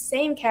stuck with the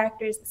same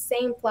characters, the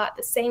same plot,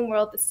 the same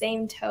world, the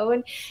same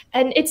tone.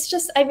 And it's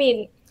just, I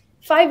mean,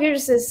 5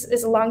 years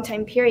is a long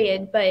time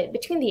period, but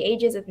between the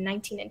ages of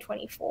 19 and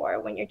 24,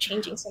 when you're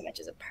changing so much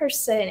as a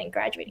person and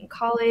graduating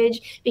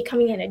college,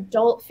 becoming an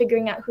adult,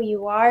 figuring out who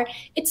you are,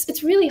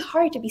 it's really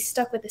hard to be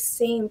stuck with the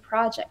same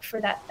project for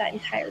that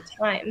entire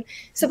time.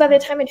 So by the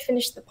time I'd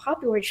finished the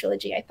Popular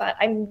trilogy, I thought,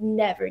 I'm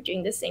never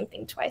doing the same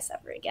thing twice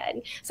ever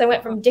again. So I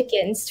went from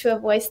Dickens to a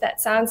voice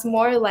that sounds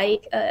more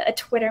like a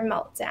Twitter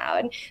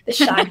meltdown, the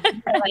shot,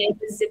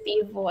 the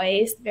zippy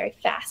voice, the very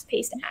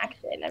fast-paced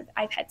action.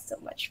 I've had so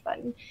much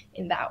fun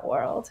in that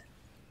world.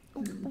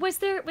 Was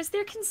there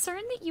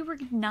concern that you were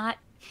not,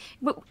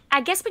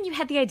 I guess when you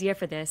had the idea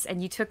for this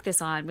and you took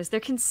this on, was there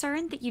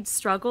concern that you'd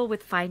struggle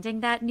with finding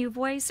that new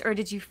voice, or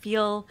did you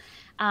feel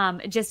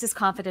just as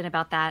confident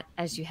about that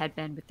as you had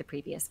been with the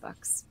previous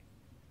books?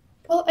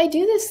 Well, I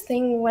do this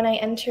thing when I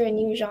enter a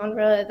new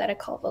genre that I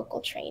call vocal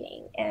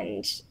training,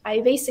 and I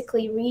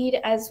basically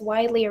read as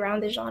widely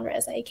around the genre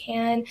as I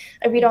can.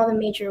 I read all the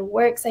major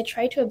works. I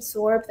try to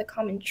absorb the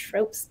common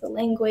tropes, the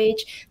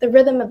language, the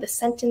rhythm of the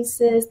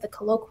sentences, the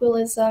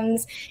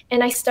colloquialisms,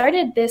 and I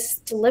started this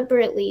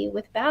deliberately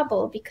with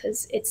Babel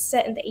because it's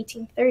set in the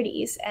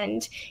 1830s,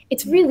 and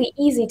it's really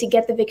easy to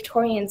get the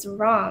Victorians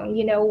wrong.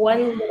 You know,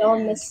 one little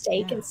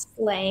mistake in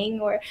slang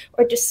or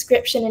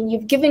description, and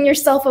you've given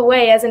yourself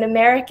away as an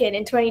American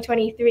in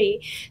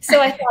 2023.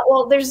 So I thought,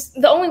 well,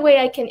 the only way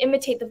I can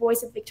imitate the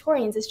voice of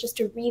Victorians is just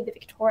to read the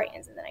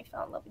Victorians. And then I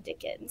fell in love with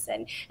Dickens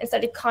and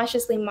started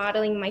consciously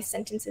modeling my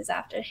sentences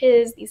after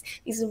his,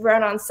 these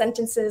run-on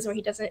sentences where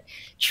he doesn't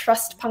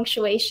trust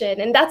punctuation.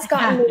 And that's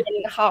gotten me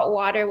in hot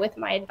water with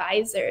my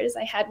advisors.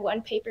 I had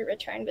one paper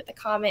returned with the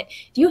comment,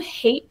 "Do you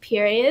hate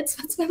periods?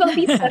 What's with all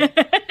these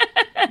sentences?"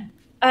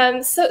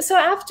 So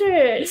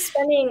after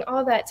spending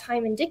all that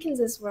time in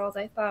Dickens's world,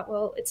 I thought,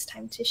 well, it's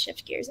time to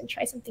shift gears and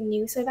try something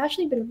new. So I've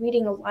actually been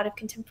reading a lot of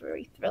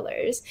contemporary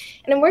thrillers,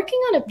 and I'm working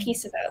on a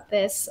piece about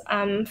this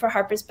for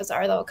Harper's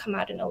Bazaar that will come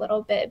out in a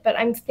little bit. But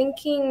I'm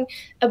thinking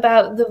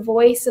about the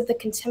voice of the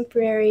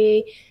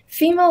contemporary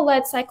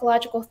female-led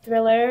psychological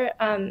thriller.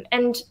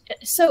 And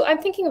so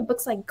I'm thinking of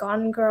books like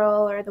Gone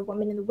Girl or The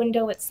Woman in the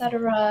Window,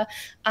 etc.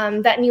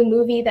 That new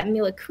movie that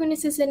Mila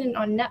Kunis is in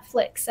on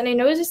Netflix. And I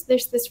noticed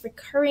there's this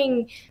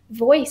recurring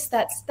voice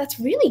that's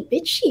really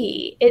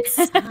bitchy. It's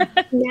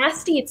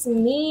nasty, it's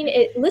mean.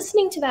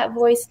 Listening to that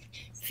voice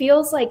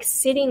feels like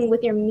sitting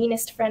with your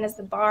meanest friend as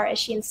the bar as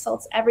she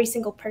insults every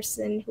single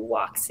person who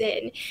walks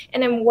in.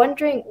 And I'm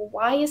wondering,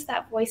 why is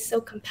that voice so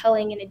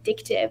compelling and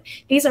addictive?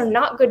 These are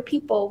not good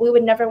people. We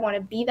would never want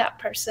to be that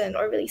person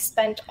or really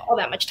spend all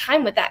that much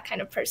time with that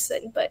kind of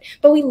person, but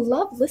we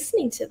love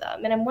listening to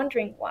them, and I'm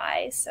wondering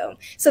why. So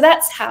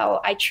that's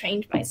how I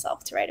trained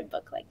myself to write a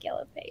book like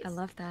Yellowface. I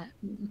love that.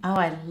 Oh,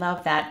 I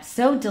love that.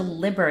 So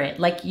deliberate.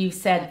 Like you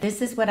said,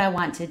 this is what I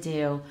want to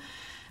do.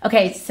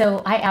 Okay,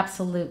 so I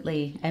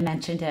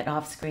mentioned it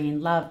off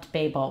screen, loved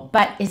Babel.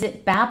 But is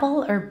it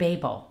Babel or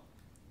Babel?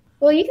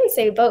 Well, you can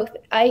say both.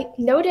 I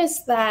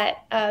noticed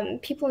that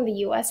people in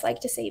the US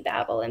like to say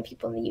Babel and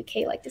people in the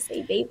UK like to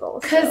say Babel.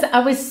 Because I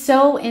was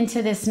so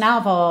into this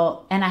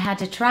novel and I had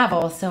to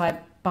travel, so I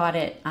bought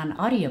it on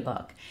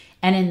audiobook.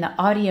 And in the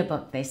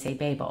audiobook, they say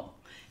Babel.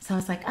 So I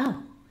was like,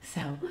 oh.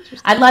 So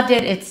I loved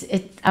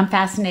it. I'm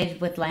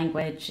fascinated with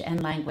language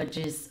and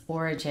language's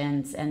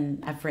origins,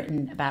 and I've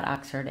written about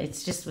Oxford.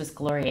 It just was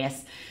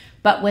glorious.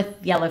 But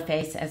with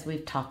Yellowface, as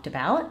we've talked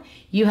about,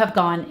 you have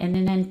gone in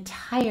an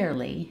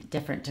entirely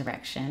different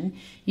direction.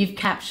 You've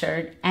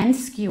captured and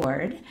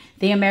skewered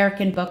the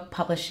American book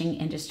publishing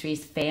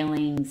industry's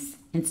failings,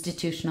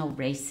 institutional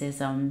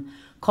racism,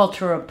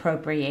 cultural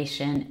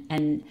appropriation,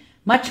 and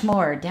much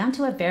more, down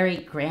to a very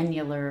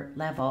granular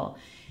level.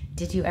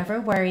 Did you ever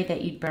worry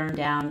that you'd burn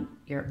down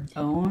your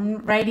own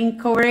writing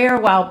career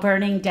while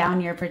burning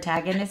down your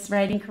protagonist's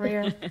writing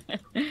career?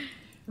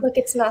 Look,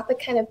 it's not the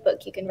kind of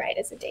book you can write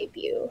as a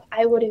debut.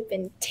 I would have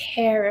been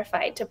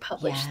terrified to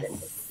publish this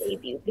as a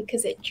debut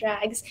because it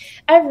drags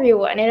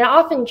everyone, and it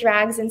often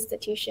drags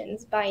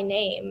institutions by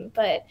name.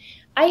 But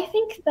I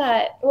think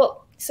that,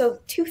 so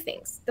two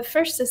things. The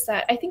first is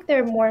that I think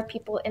there are more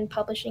people in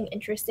publishing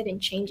interested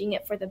in changing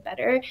it for the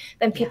better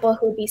than people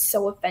who would be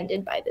so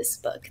offended by this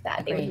book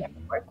that they would never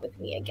work with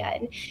me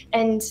again.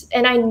 And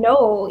I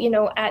know,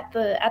 at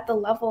the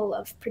level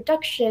of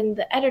production,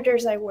 the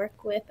editors I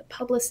work with, the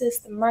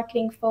publicists, the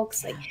marketing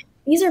folks, like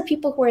these are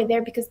people who are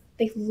there because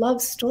they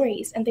love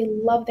stories and they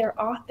love their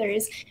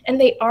authors, and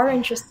they are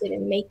interested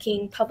in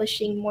making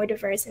publishing more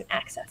diverse and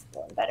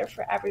accessible and better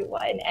for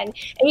everyone. And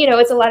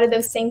it's a lot of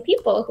those same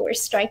people who are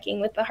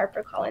striking with the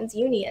HarperCollins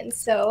union.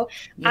 So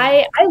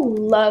I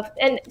love,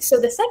 and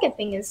so the second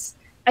thing is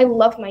I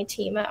love my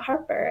team at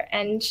Harper,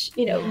 and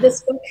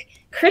this book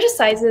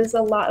criticizes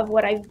a lot of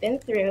what I've been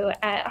through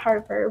at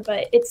Harper,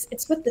 but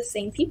it's with the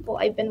same people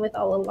I've been with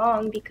all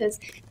along, because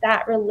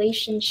that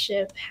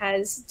relationship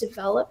has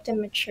developed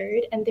and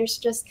matured, and there's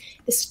just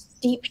this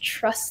deep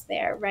trust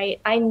there,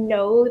 right? I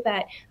know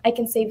that I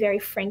can say very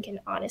frank and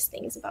honest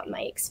things about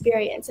my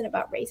experience and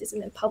about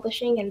racism in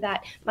publishing, and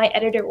that my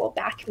editor will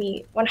back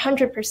me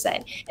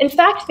 100%. In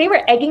fact, they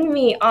were egging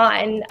me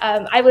on.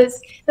 I was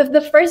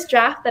the first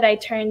draft that I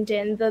turned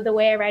in, the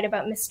way I write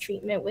about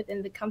mistreatment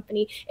within the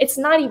company, it's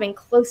not even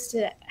close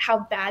to how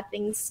bad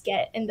things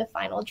get in the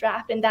final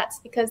draft. And that's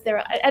because there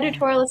are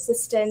editorial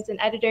assistants and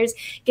editors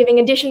giving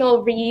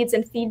additional reads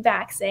and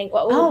feedback saying,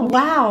 well,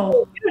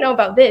 wow, you don't know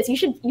about this. You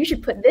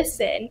should put this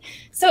in.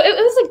 So it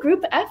was a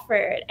group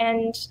effort,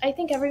 and I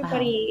think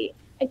everybody,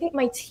 I think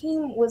my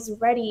team was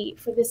ready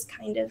for this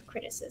kind of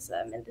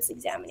criticism and this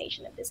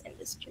examination of this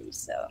industry.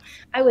 So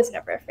I was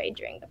never afraid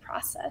during the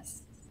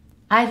process.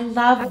 I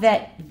love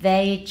that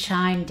they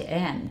chimed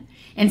in.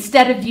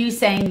 Instead of you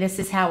saying, this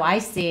is how I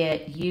see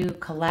it, you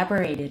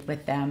collaborated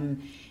with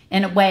them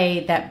in a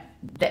way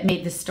that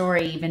made the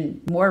story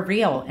even more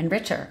real and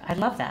richer. I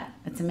love that.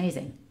 That's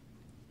amazing.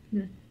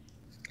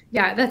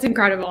 Yeah, that's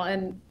incredible.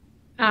 And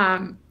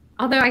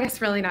although I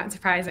guess really not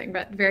surprising,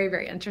 but very,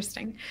 very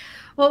interesting.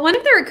 Well, one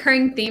of the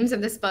recurring themes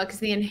of this book is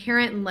the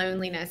inherent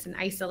loneliness and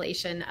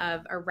isolation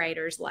of a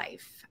writer's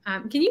life.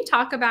 Can you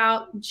talk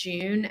about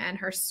June and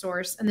her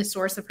source and the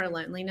source of her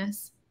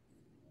loneliness?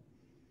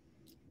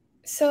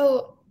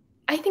 So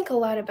I think a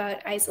lot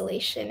about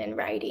isolation in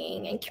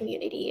writing and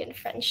community and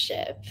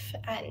friendship.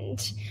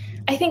 And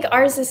I think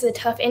ours is a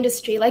tough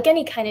industry, like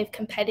any kind of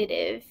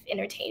competitive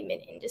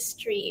entertainment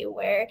industry,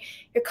 where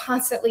you're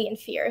constantly in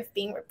fear of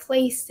being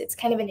replaced. It's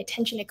kind of an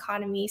attention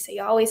economy, so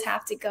you always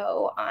have to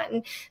go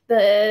on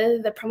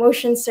the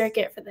promotion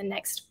circuit for the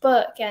next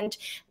book. And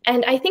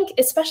I think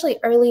especially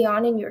early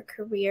on in your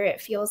career,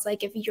 it feels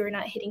like if you're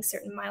not hitting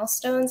certain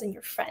milestones and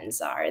your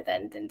friends are,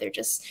 then they're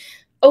just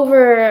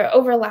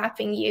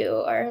overlapping you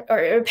or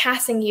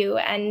passing you,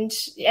 and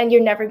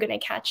you're never going to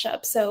catch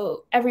up.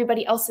 So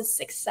everybody else's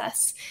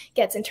success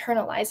gets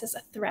internalized as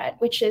a threat,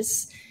 which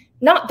is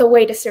not the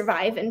way to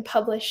survive in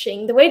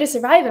publishing. The way to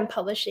survive in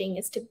publishing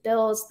is to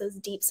build those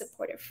deep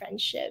supportive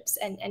friendships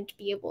and to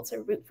be able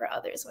to root for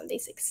others when they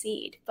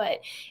succeed.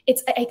 But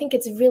I think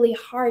it's really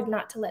hard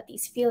not to let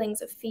these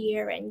feelings of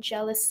fear and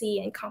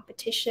jealousy and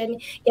competition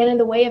get in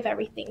the way of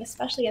everything,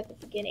 especially at the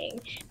beginning.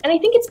 And I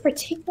think it's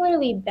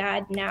particularly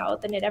bad now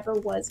than it ever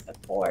was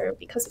before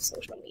because of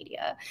social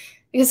media.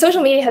 Because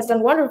social media has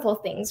done wonderful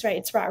things, right?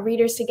 It's brought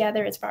readers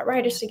together, it's brought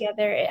writers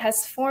together, it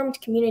has formed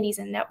communities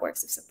and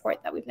networks of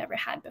support that we've never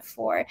had before.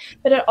 before,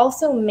 but it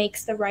also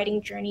makes the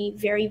writing journey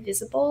very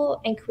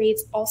visible and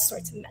creates all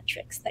sorts of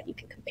metrics that you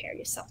can compare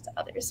yourself to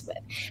others with.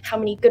 How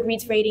many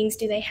Goodreads ratings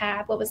do they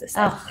have? What was the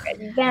size of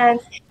their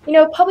advance? You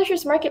know,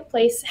 Publishers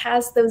Marketplace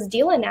has those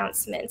deal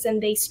announcements,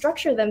 and they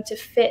structure them to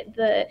fit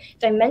the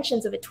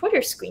dimensions of a Twitter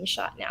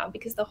screenshot now,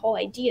 because the whole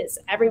idea is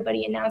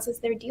everybody announces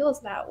their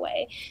deals that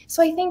way.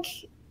 So I think,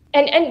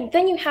 and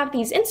then you have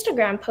these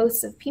Instagram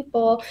posts of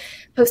people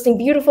posting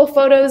beautiful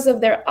photos of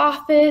their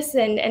office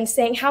and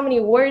saying how many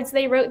words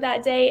they wrote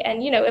that day.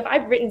 And, you know, if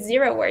I've written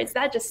 0 words,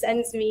 that just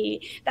sends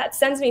me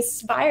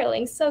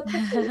spiraling so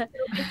quickly. So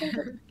I think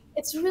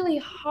it's really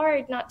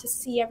hard not to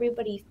see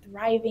everybody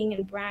thriving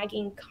and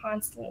bragging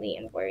constantly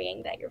and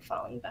worrying that you're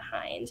falling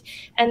behind.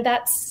 And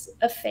that's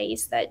a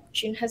phase that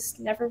June has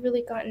never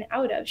really gotten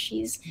out of.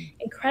 She's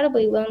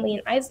incredibly lonely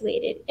and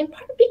isolated, in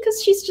part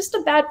because she's just a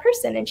bad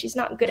person and she's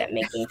not good at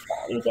making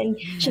friends, and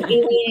she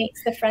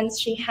alienates the friends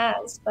she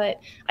has. But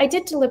I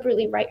did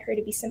deliberately write her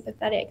to be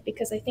sympathetic,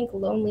 because I think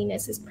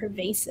loneliness is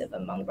pervasive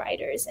among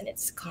writers, and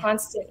it's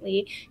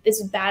constantly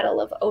this battle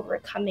of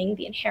overcoming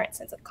the inherent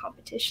sense of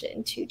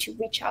competition to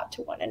reach out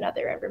to one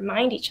another and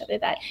remind each other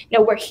that,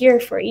 no, we're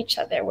here for each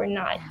other. We're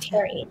not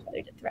tearing each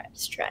other to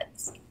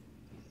shreds.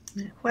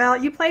 Well,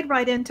 you played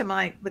right into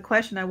the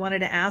question I wanted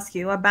to ask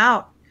you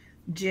about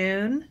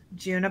June,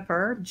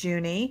 Juniper,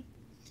 Junie.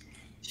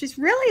 She's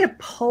really a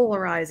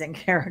polarizing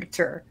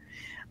character.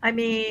 I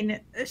mean,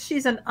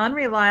 she's an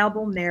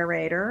unreliable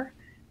narrator.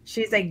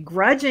 She's a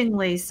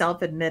grudgingly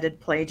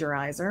self-admitted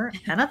plagiarizer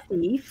and a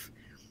thief,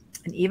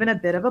 and even a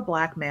bit of a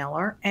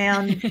blackmailer.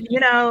 And, you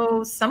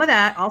know, some of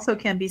that also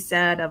can be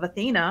said of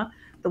Athena,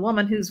 the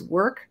woman whose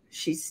work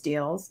she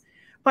steals.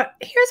 But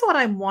here's what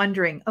I'm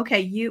wondering.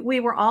 Okay, we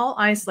were all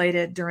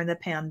isolated during the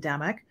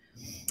pandemic.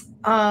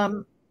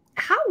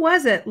 How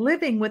was it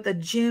living with a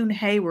June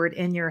Hayward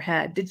in your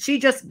head? Did she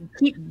just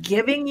keep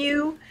giving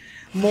you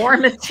more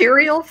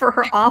material for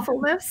her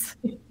awfulness?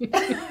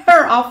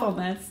 Her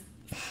awfulness.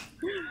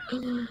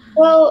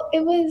 Well,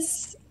 it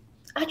was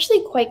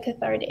actually quite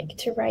cathartic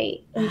to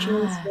write in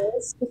June's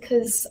voice,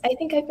 because I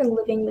think I've been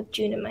living with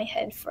June in my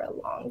head for a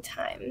long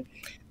time.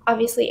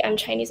 Obviously, I'm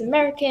Chinese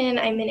American.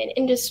 I'm in an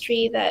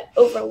industry that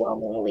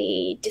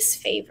overwhelmingly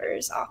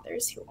disfavors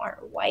authors who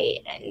aren't white.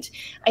 And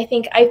I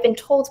think I've been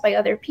told by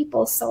other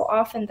people so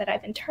often that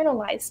I've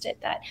internalized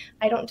it, that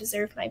I don't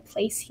deserve my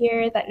place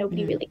here, that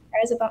nobody really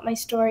cares about my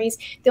stories.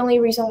 The only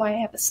reason why I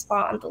have a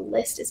spot on the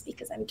list is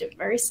because I'm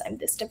diverse. I'm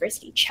this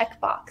diversity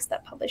checkbox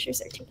that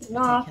publishers are taking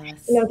off.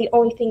 You know, the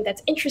only thing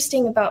that's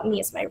interesting about me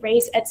is my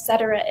race, et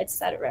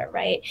cetera,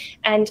 right?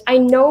 And I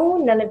know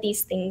none of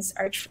these things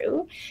are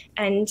true.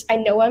 And I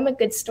know I'm a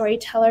good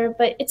storyteller,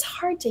 but it's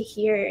hard to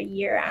hear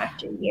year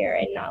after year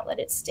and not let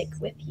it stick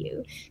with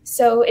you.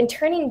 So in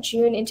turning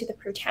June into the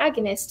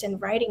protagonist and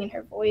writing in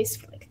her voice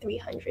for like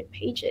 300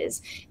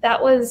 pages,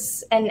 that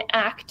was an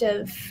act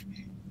of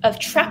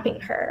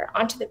trapping her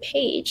onto the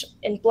page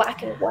in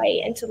black and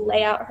white, and to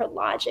lay out her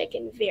logic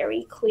in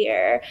very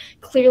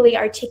clearly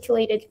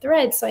articulated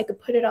threads so I could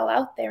put it all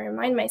out there and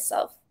remind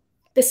myself,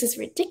 this is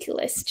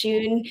ridiculous.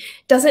 June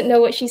doesn't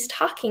know what she's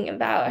talking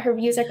about. Her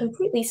views are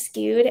completely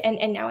skewed,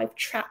 and now I've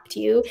trapped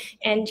you,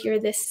 and you're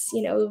this,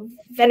 you know,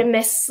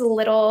 venomous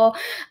little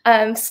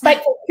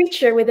spiteful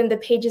creature within the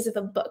pages of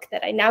a book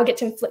that I now get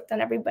to inflict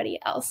on everybody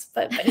else.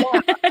 But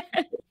now.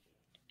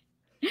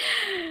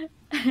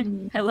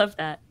 I love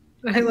that.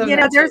 You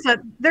know,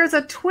 there's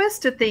a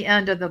twist at the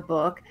end of the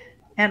book,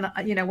 and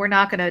you know, we're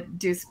not going to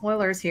do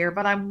spoilers here,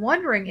 but I'm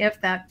wondering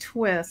if that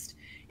twist,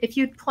 if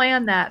you'd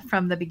planned that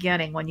from the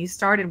beginning when you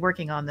started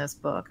working on this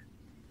book.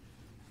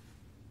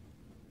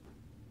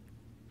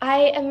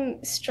 I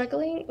am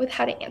struggling with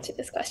how to answer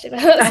this question.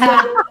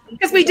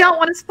 Because we don't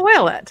want to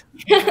spoil it.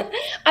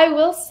 I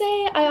will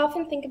say I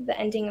often think of the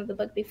ending of the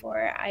book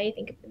before I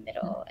think of the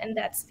middle. And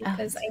that's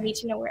because I need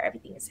to know where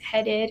everything is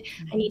headed.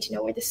 I need to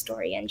know where the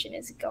story engine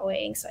is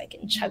going so I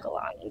can chug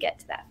along and get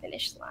to that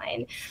finish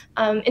line.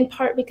 In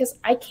part because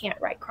I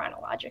can't write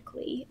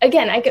chronologically.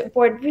 Again, I get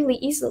bored really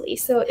easily.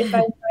 So if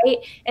I write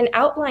an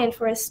outline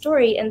for a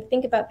story and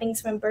think about things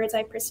from a bird's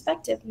eye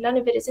perspective, none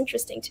of it is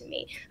interesting to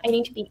me. I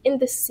need to be in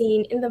the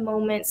scene, in the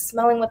moment,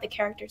 smelling what the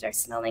characters are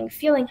smelling,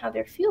 feeling how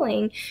they're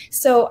feeling.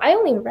 So I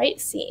only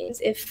write scenes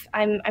if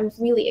I'm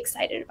really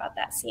excited about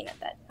that scene at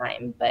that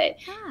time. But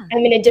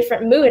I'm in a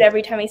different mood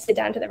every time I sit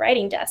down to the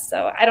writing desk.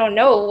 So I don't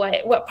know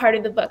what part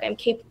of the book I'm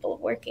capable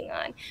of working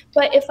on.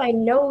 But if I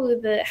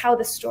know how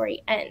the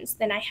story ends,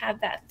 then I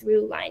have that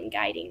through line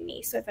guiding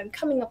me. So if I'm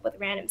coming up with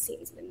random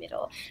scenes in the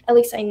middle, at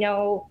least I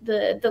know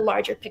the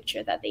larger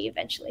picture that they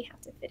eventually have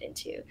to fit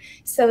into.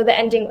 So the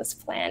ending was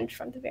planned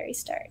from the very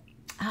start.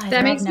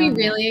 That makes me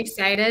really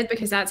excited,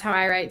 because that's how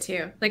I write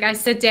too. Like I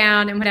sit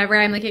down and whatever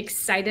I'm like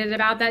excited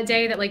about that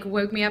day that like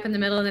woke me up in the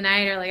middle of the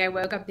night, or like I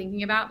woke up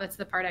thinking about, that's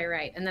the part I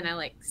write. And then I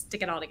like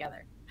stick it all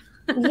together.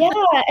 Yeah.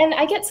 And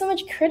I get so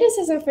much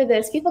criticism for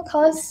this. People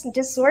call us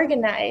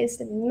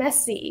disorganized and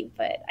messy,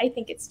 but I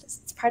think it's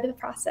part of the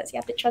process. You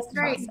have to trust the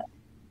process.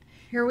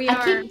 Here we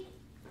are.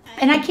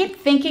 I keep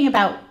thinking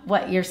about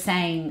what you're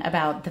saying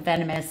about the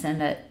venomous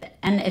and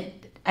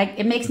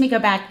it makes me go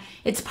back.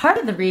 It's part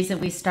of the reason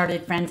we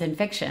started Friends in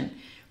Fiction.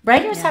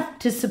 Writers have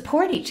to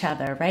support each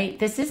other, right?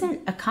 This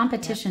isn't a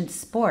competition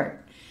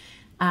sport.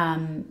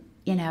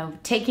 You know,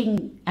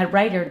 taking a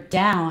writer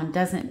down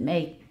doesn't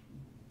make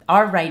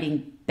our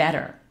writing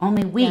better.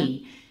 Only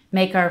we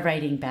make our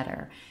writing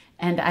better.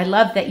 And I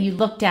love that you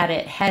looked at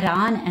it head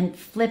on and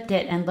flipped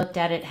it and looked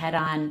at it head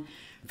on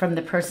from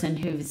the person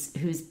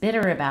who's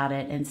bitter about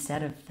it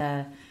instead of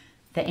the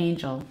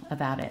angel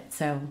about it.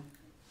 So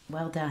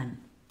well done.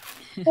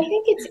 I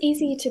think it's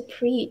easy to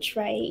preach,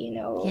 right? You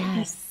know,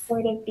 be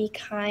supportive, be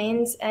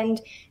kind, and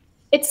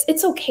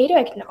it's okay to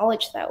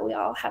acknowledge that we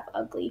all have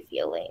ugly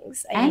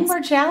feelings. And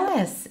we're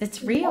jealous.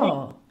 It's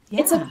real.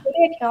 Yeah. It's okay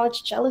to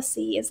acknowledge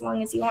jealousy as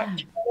long as you aren't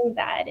turning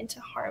that into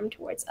harm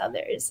towards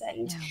others.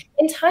 And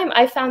in time,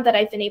 I found that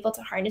I've been able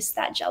to harness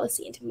that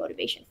jealousy into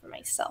motivation for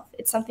myself.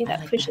 It's something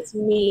that pushes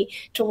me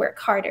to work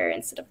harder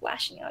instead of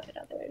lashing out at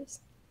others.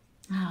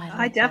 Oh,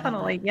 I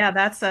definitely,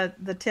 that's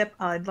the tip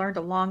I learned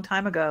a long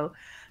time ago,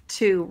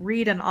 to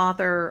read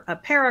a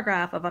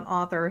paragraph of an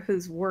author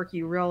whose work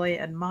you really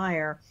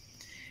admire,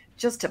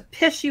 just to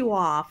piss you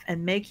off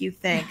and make you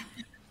think,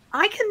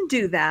 I can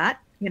do that,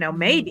 you know,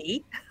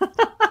 maybe,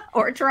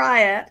 or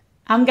try it.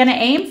 I'm going to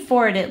aim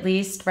for it at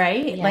least,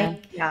 right?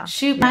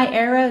 Shoot my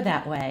arrow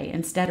that way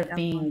instead of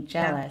being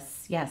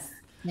jealous. Yes.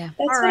 Yeah.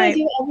 That's what I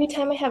do every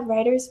time I have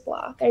writer's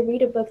block. I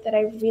read a book that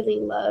I really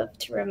love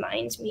to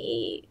remind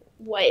me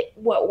what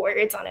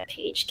words on a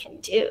page can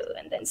do,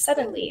 and then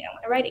suddenly I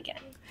want to write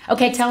again.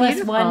 Okay, tell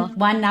us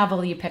one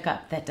novel you pick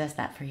up that does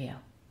that for you.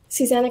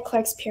 Susanna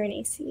Clarke's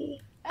Piranesi.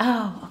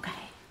 Oh, okay.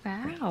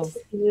 Wow. It's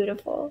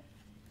beautiful.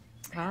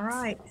 All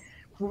right.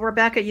 Well,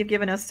 Rebecca, you've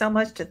given us so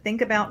much to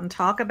think about and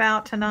talk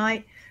about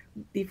tonight.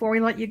 Before we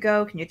let you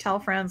go, can you tell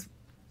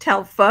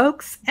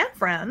folks and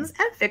friends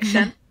and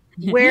fiction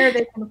where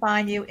they can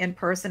find you in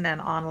person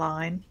and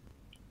online?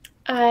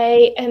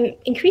 I am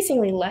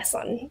increasingly less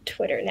on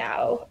Twitter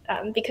now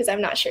because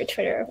I'm not sure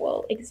Twitter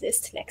will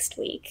exist next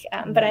week.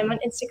 But I'm on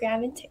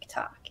Instagram and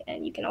TikTok,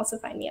 and you can also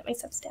find me at my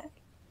Substack.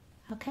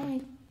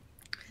 Okay.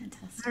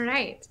 Fantastic. All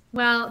right.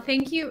 Well,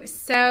 thank you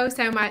so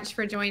much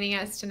for joining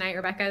us tonight,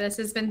 Rebecca. This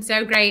has been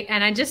so great.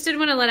 And I just did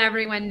want to let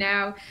everyone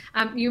know,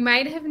 you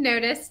might have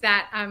noticed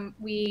that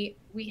we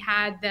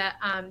had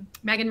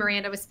Megan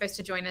Miranda was supposed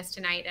to join us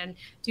tonight, and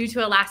due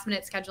to a last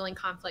minute scheduling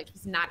conflict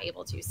was not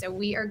able to. So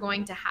we are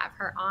going to have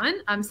her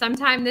on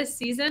sometime this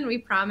season, we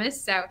promise.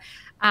 So,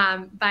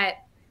 but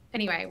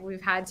anyway,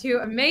 we've had two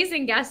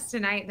amazing guests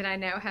tonight that I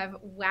know have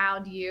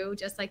wowed you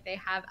just like they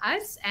have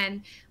us.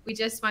 And we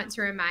just want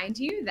to remind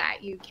you that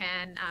you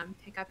can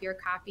pick up your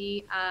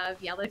copy of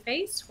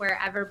Yellowface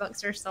wherever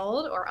books are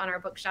sold or on our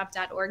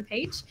bookshop.org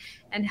page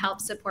and help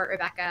support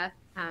Rebecca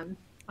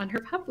on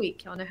her pub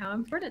week. Y'all know how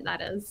important that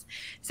is.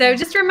 So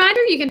just a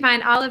reminder, you can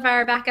find all of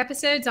our back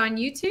episodes on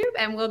YouTube,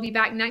 and we'll be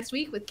back next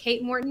week with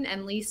Kate Morton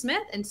and Lee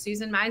Smith, and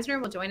Susan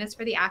Meisner will join us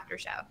for the after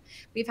show.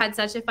 We've had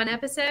such a fun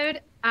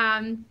episode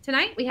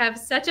tonight. We have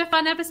such a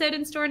fun episode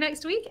in store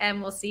next week,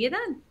 and we'll see you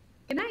then.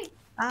 Good night.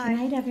 Bye. Good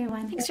night,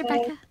 everyone. Thanks,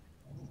 Rebecca.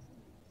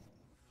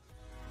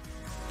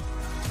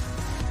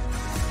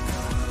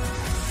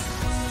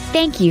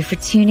 Thank you for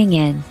tuning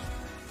in.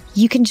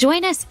 You can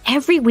join us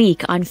every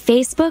week on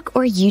Facebook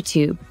or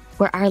YouTube,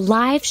 where our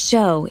live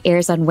show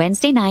airs on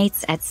Wednesday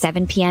nights at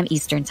 7 p.m.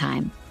 Eastern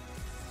Time.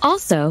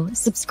 Also,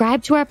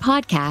 subscribe to our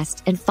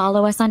podcast and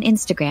follow us on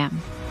Instagram.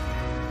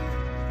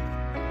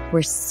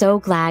 We're so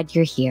glad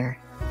you're here.